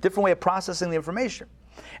thinking, a different way of processing the information.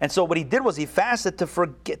 And so what he did was he fasted to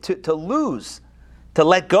forget, to lose, to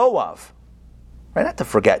let go of, right? Not to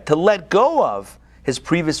forget, to let go of his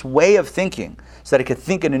previous way of thinking so that he could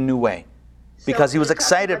think in a new way. Because he was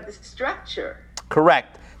excited. About the structure.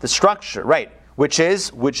 Correct. The structure, right. Which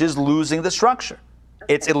is losing the structure.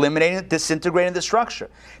 Okay. It's eliminating, disintegrating the structure.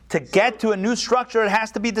 To get to a new structure, it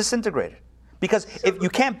has to be disintegrated. Because if you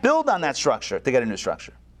can't build on that structure to get a new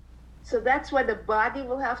structure. So that's why the body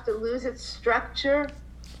will have to lose its structure,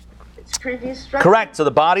 its previous structure? Correct. So the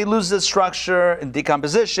body loses its structure in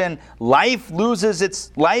decomposition. Life loses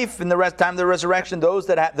its life in the time of the resurrection. Those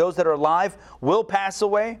that are alive will pass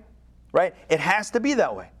away. Right? It has to be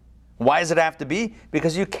that way. Why does it have to be?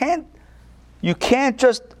 Because you can't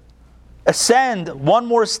just ascend one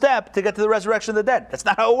more step to get to the resurrection of the dead. That's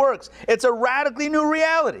not how it works. It's a radically new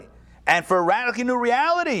reality. And for a radically new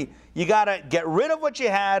reality, you got to get rid of what you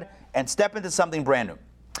had and step into something brand new.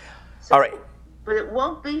 So, all right. But it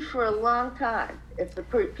won't be for a long time if the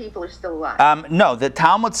people are still alive. No, the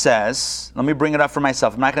Talmud says, let me bring it up for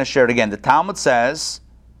myself. I'm not going to share it again. The Talmud says,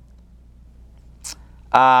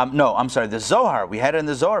 no, I'm sorry, the Zohar. We had it in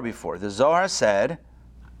the Zohar before. The Zohar said,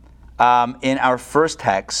 in our first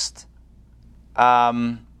text,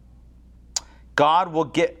 God will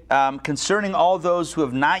get, concerning all those who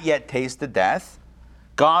have not yet tasted death,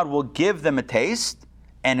 God will give them a taste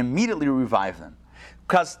and immediately revive them.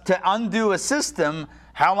 Because to undo a system,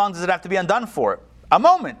 how long does it have to be undone for? A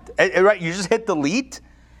moment, right? You just hit delete,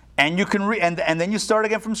 and you can and then you start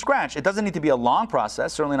again from scratch. It doesn't need to be a long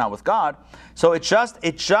process, certainly not with God. So it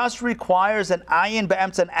just requires an ayin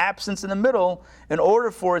be'emetz, an absence in the middle, in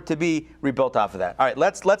order for it to be rebuilt off of that. All right,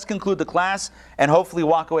 let's conclude the class and hopefully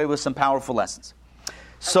walk away with some powerful lessons.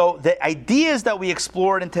 So the ideas that we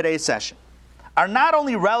explored in today's session are not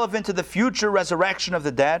only relevant to the future resurrection of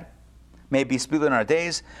the dead, maybe speaking in our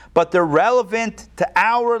days, but they're relevant to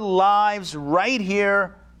our lives right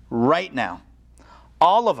here, right now.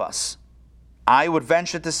 All of us, I would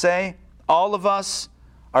venture to say, all of us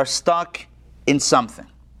are stuck in something.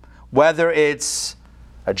 Whether it's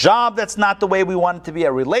a job that's not the way we want it to be,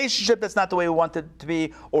 a relationship that's not the way we want it to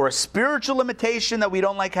be, or a spiritual limitation that we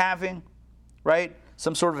don't like having, right?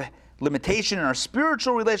 Some sort of limitation in our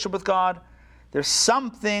spiritual relationship with God. There's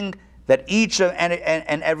something that each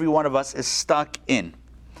and every one of us is stuck in.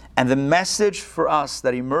 And the message for us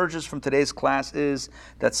that emerges from today's class is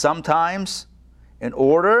that sometimes, in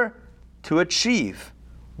order to achieve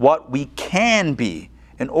what we can be,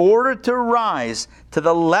 in order to rise to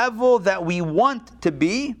the level that we want to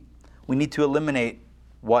be, we need to eliminate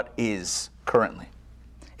what is currently.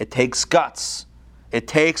 It takes guts. It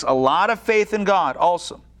takes a lot of faith in God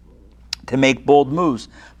also to make bold moves.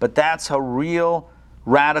 But that's how real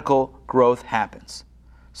radical growth happens.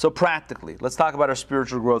 So practically, let's talk about our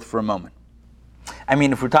spiritual growth for a moment. I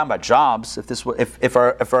mean, if we're talking about jobs, if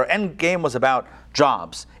our end game was about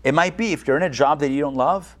jobs, it might be if you're in a job that you don't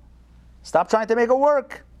love, stop trying to make it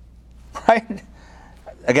work, right?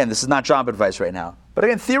 Again, this is not job advice right now. But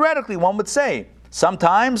again, theoretically, one would say,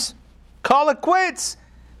 sometimes call it quits,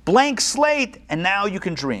 blank slate, and now you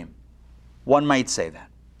can dream. One might say that.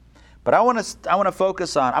 But I want to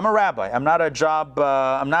focus on, I'm a rabbi. I'm not a job,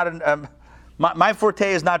 my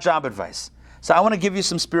forte is not job advice. So I want to give you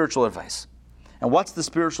some spiritual advice. And what's the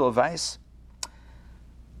spiritual advice?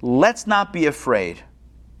 Let's not be afraid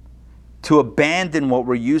to abandon what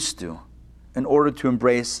we're used to in order to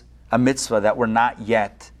embrace a mitzvah that we're not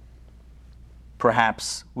yet,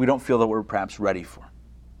 we don't feel that we're perhaps ready for.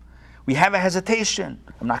 We have a hesitation.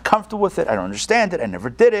 I'm not comfortable with it. I don't understand it. I never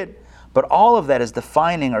did it. But all of that is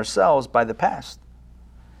defining ourselves by the past.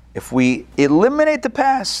 If we eliminate the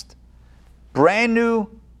past, brand new,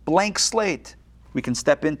 blank slate, we can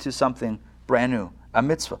step into something brand new, a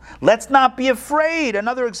mitzvah. Let's not be afraid,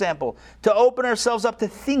 another example, to open ourselves up to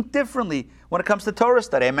think differently when it comes to Torah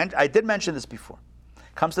study. I did mention this before.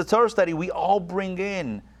 Comes to Torah study, we all bring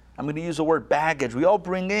in, I'm going to use the word baggage, we all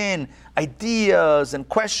bring in ideas and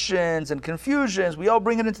questions and confusions. We all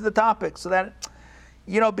bring it into the topic so that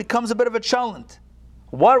it becomes a bit of a challenge.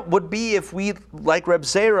 What would be if we, like Reb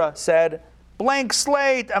Zera said, blank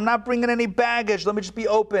slate, I'm not bringing any baggage, let me just be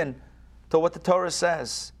open to what the Torah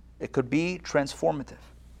says. It could be transformative.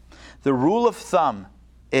 The rule of thumb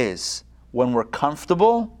is when we're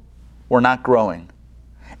comfortable, we're not growing.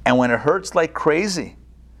 And when it hurts like crazy,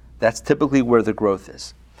 that's typically where the growth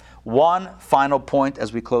is. One final point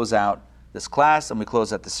as we close out this class and we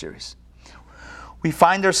close out the series. We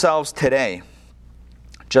find ourselves today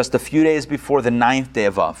just a few days before the 9th day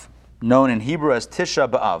of Av, known in Hebrew as Tisha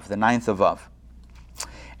B'Av, the 9th of Av.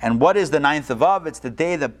 And what is the 9th of Av? It's the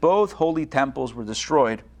day that both holy temples were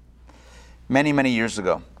destroyed many, many years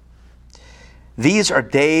ago. These are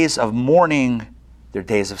days of mourning, they're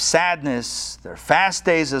days of sadness, they're fast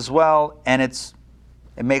days as well, and it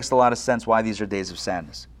makes a lot of sense why these are days of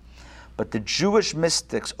sadness. But the Jewish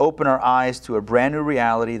mystics open our eyes to a brand new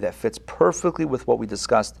reality that fits perfectly with what we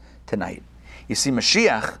discussed tonight. You see,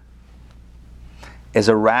 Mashiach is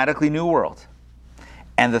a radically new world.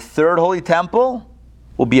 And the third holy temple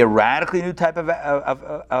will be a radically new type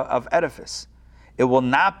of edifice. It will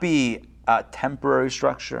not be a temporary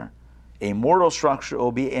structure, a mortal structure. It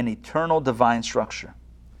will be an eternal divine structure.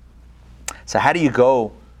 So how do you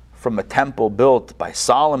go from a temple built by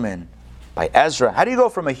Solomon, by Ezra? How do you go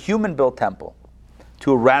from a human-built temple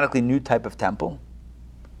to a radically new type of temple?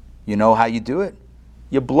 You know how you do it?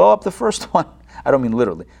 You blow up the first one. I don't mean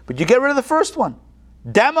literally, but you get rid of the first one.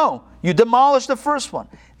 Demo. You demolish the first one.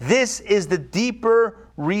 This is the deeper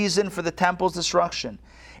reason for the temple's destruction.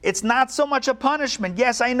 It's not so much a punishment.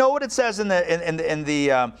 Yes, I know what it says in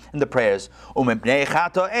the prayers.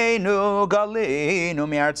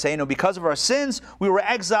 Because of our sins, we were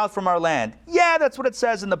exiled from our land. Yeah, that's what it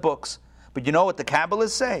says in the books. But you know what the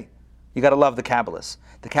Kabbalists say? You got to love the Kabbalists.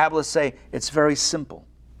 The Kabbalists say it's very simple.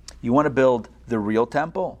 You want to build the real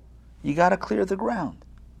temple? You got to clear the ground.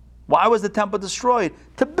 Why was the temple destroyed?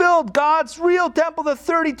 To build God's real temple, the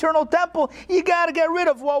third eternal temple. You got to get rid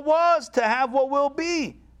of what was to have what will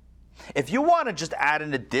be. If you want to just add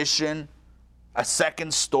an addition, a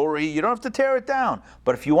second story, you don't have to tear it down.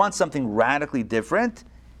 But if you want something radically different,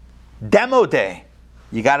 demo day,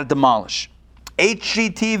 you got to demolish.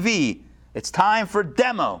 HGTV, it's time for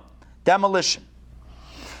demolition.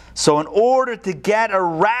 So in order to get a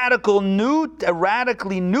radically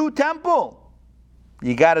new temple,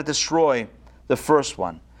 you got to destroy the first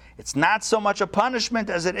one. It's not so much a punishment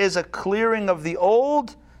as it is a clearing of the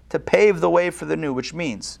old to pave the way for the new, which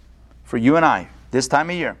means for you and I, this time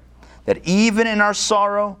of year, that even in our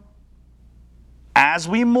sorrow, as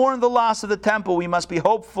we mourn the loss of the temple, we must be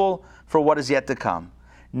hopeful for what is yet to come,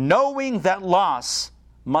 knowing that loss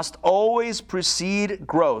must always precede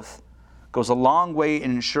growth goes a long way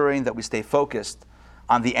in ensuring that we stay focused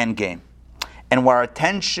on the end game. And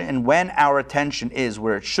when our attention is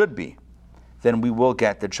where it should be, then we will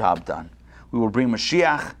get the job done. We will bring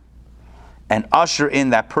Mashiach and usher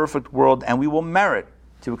in that perfect world, and we will merit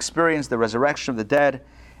to experience the resurrection of the dead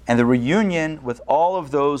and the reunion with all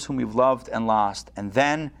of those whom we've loved and lost. And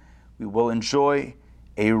then we will enjoy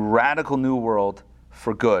a radical new world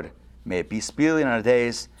for good. May it be speedily in our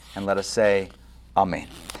days, and let us say, Amen.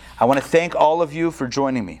 I want to thank all of you for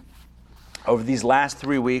joining me over these last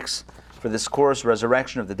 3 weeks for this course,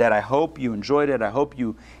 Resurrection of the Dead. I hope you enjoyed it. I hope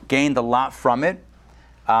you gained a lot from it.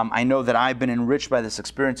 I know that I've been enriched by this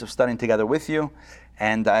experience of studying together with you,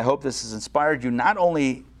 and I hope this has inspired you not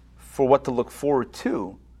only for what to look forward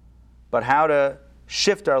to, but how to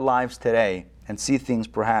shift our lives today and see things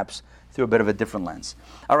perhaps through a bit of a different lens.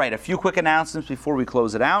 All right, a few quick announcements before we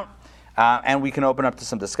close it out. And we can open up to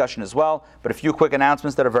some discussion as well, but a few quick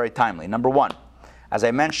announcements that are very timely. Number one, as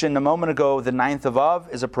I mentioned a moment ago, the 9th of Av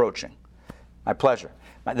is approaching. My pleasure.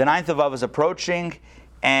 The 9th of Av is approaching,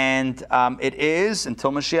 and it is,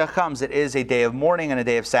 until Mashiach comes, it is a day of mourning and a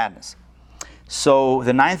day of sadness. So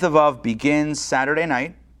the 9th of Av begins Saturday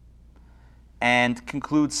night and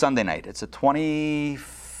concludes Sunday night. It's a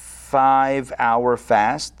 25-hour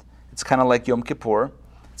fast. It's kind of like Yom Kippur.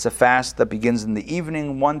 It's a fast that begins in the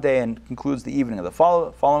evening one day and concludes the evening of the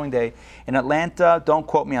following day. In Atlanta, don't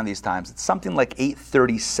quote me on these times, it's something like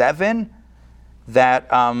 8:37 that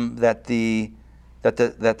the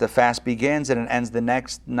fast begins, and it ends the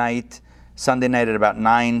next night, Sunday night, at about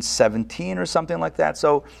 9:17 or something like that.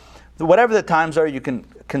 So whatever the times are, you can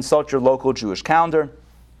consult your local Jewish calendar.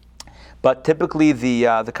 But typically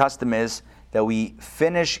the custom is that we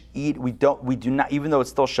do not, even though it's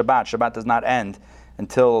still Shabbat does not end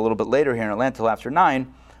until a little bit later here in Atlanta, till after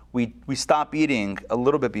 9, we stop eating a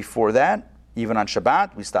little bit before that. Even on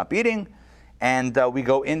Shabbat, we stop eating, and we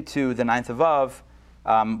go into the 9th of Av.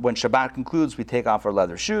 When Shabbat concludes, we take off our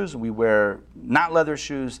leather shoes, we wear not leather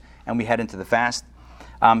shoes, and we head into the fast.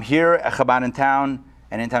 Here at Chabad in Town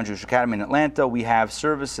and In-Town Jewish Academy in Atlanta, we have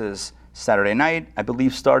services Saturday night, I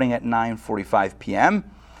believe starting at 9:45 p.m.,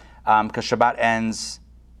 because Shabbat ends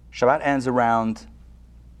around,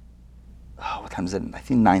 what time is it? I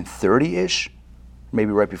think 9:30-ish,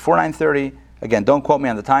 maybe right before 9:30. Again, don't quote me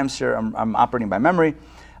on the times here. I'm operating by memory.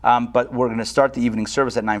 But we're going to start the evening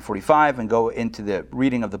service at 9:45 and go into the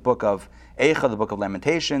reading of the book of Eicha, the book of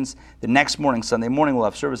Lamentations. The next morning, Sunday morning, we'll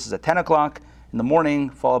have services at 10 o'clock in the morning,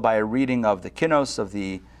 followed by a reading of the Kinos, of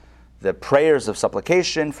the prayers of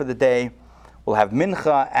supplication for the day. We'll have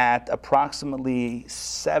Mincha at approximately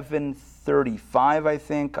 7:35, I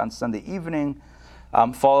think, on Sunday evening,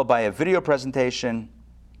 followed by a video presentation.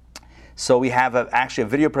 So we have actually a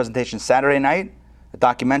video presentation Saturday night, a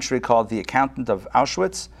documentary called The Accountant of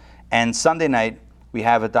Auschwitz, and Sunday night we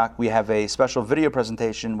have a special video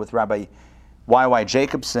presentation with Rabbi Y.Y.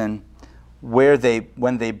 Jacobson, where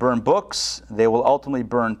when they burn books, they will ultimately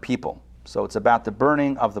burn people. So it's about the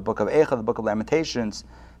burning of the book of Eicha, the book of Lamentations,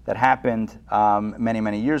 that happened many,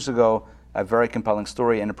 many years ago. A very compelling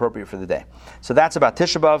story and appropriate for the day. So that's about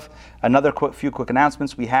Tisha B'Av. Another few quick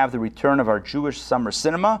announcements. We have the return of our Jewish summer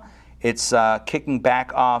cinema. It's kicking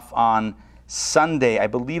back off on Sunday. I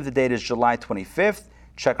believe the date is July 25th.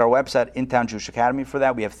 Check our website, In-Town Jewish Academy, for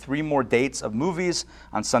that. We have 3 more dates of movies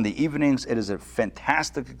on Sunday evenings. It is a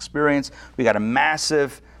fantastic experience. We got a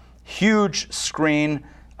massive, huge screen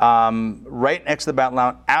right next to the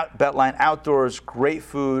Beltline outdoors. Great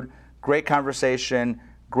food, great conversation,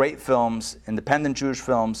 great films, independent Jewish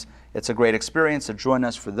films. It's a great experience. So join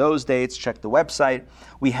us for those dates. Check the website.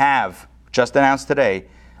 We have, just announced today,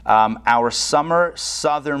 our summer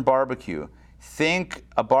Southern barbecue. Think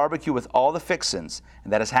a barbecue with all the fixins.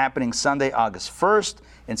 And that is happening Sunday, August 1st,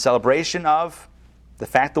 in celebration of the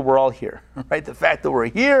fact that we're all here, right? The fact that we're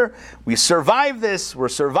here, we survived this, we're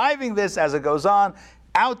surviving this as it goes on,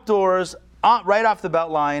 outdoors, right off the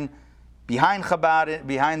Beltline, behind Chabad,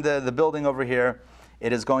 behind the building over here.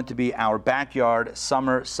 It is going to be our backyard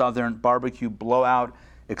summer Southern barbecue blowout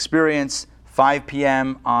experience, 5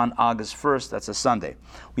 p.m. on August 1st. That's a Sunday.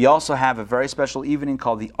 We also have a very special evening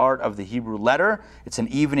called the Art of the Hebrew Letter. It's an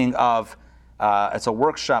evening of, it's a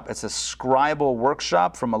workshop, it's a scribal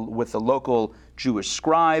workshop with a local Jewish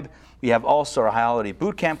scribe. We have also our holiday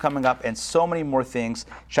boot camp coming up and so many more things.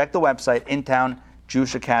 Check the website,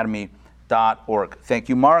 intownjewishacademy.org. Thank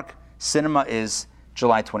you, Mark. Cinema is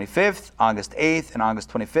July 25th, August 8th, and August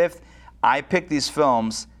 25th. I picked these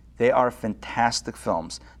films. They are fantastic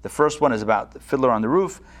films. The first one is about the Fiddler on the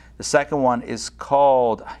Roof. The second one is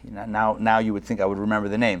called, now you would think I would remember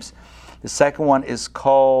the names. The second one is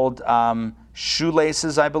called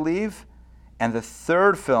Shoelaces, I believe. And the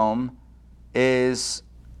third film is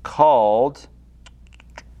called,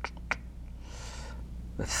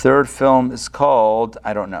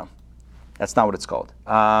 I don't know. That's not what it's called.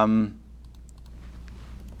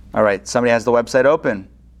 All right, somebody has the website open,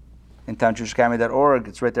 intownjewishacademy.org.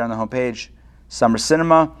 It's right there on the homepage. Summer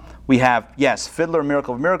Cinema. We have, yes, Fiddler,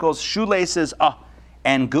 Miracle of Miracles, Shoelaces,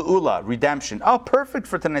 and Geula, Redemption. Oh, perfect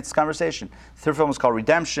for tonight's conversation. The third film is called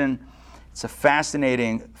Redemption. It's a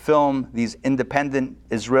fascinating film. These independent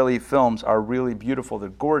Israeli films are really beautiful. They're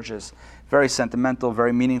gorgeous, very sentimental,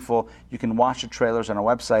 very meaningful. You can watch the trailers on our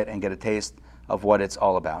website and get a taste of what it's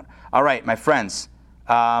all about. All right, my friends,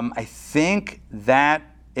 I think that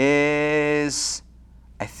is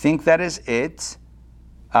it.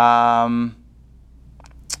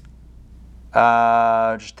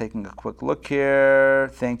 Just taking a quick look here.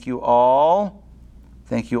 Thank you all.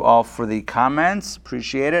 Thank you all for the comments.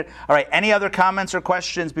 Appreciate it. All right, any other comments or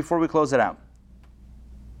questions before we close it out?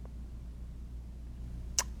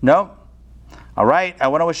 No? All right, I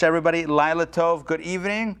want to wish everybody Laila Tov, good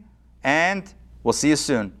evening, and we'll see you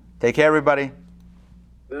soon. Take care, everybody.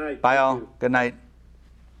 Good night. Bye, all. Good night.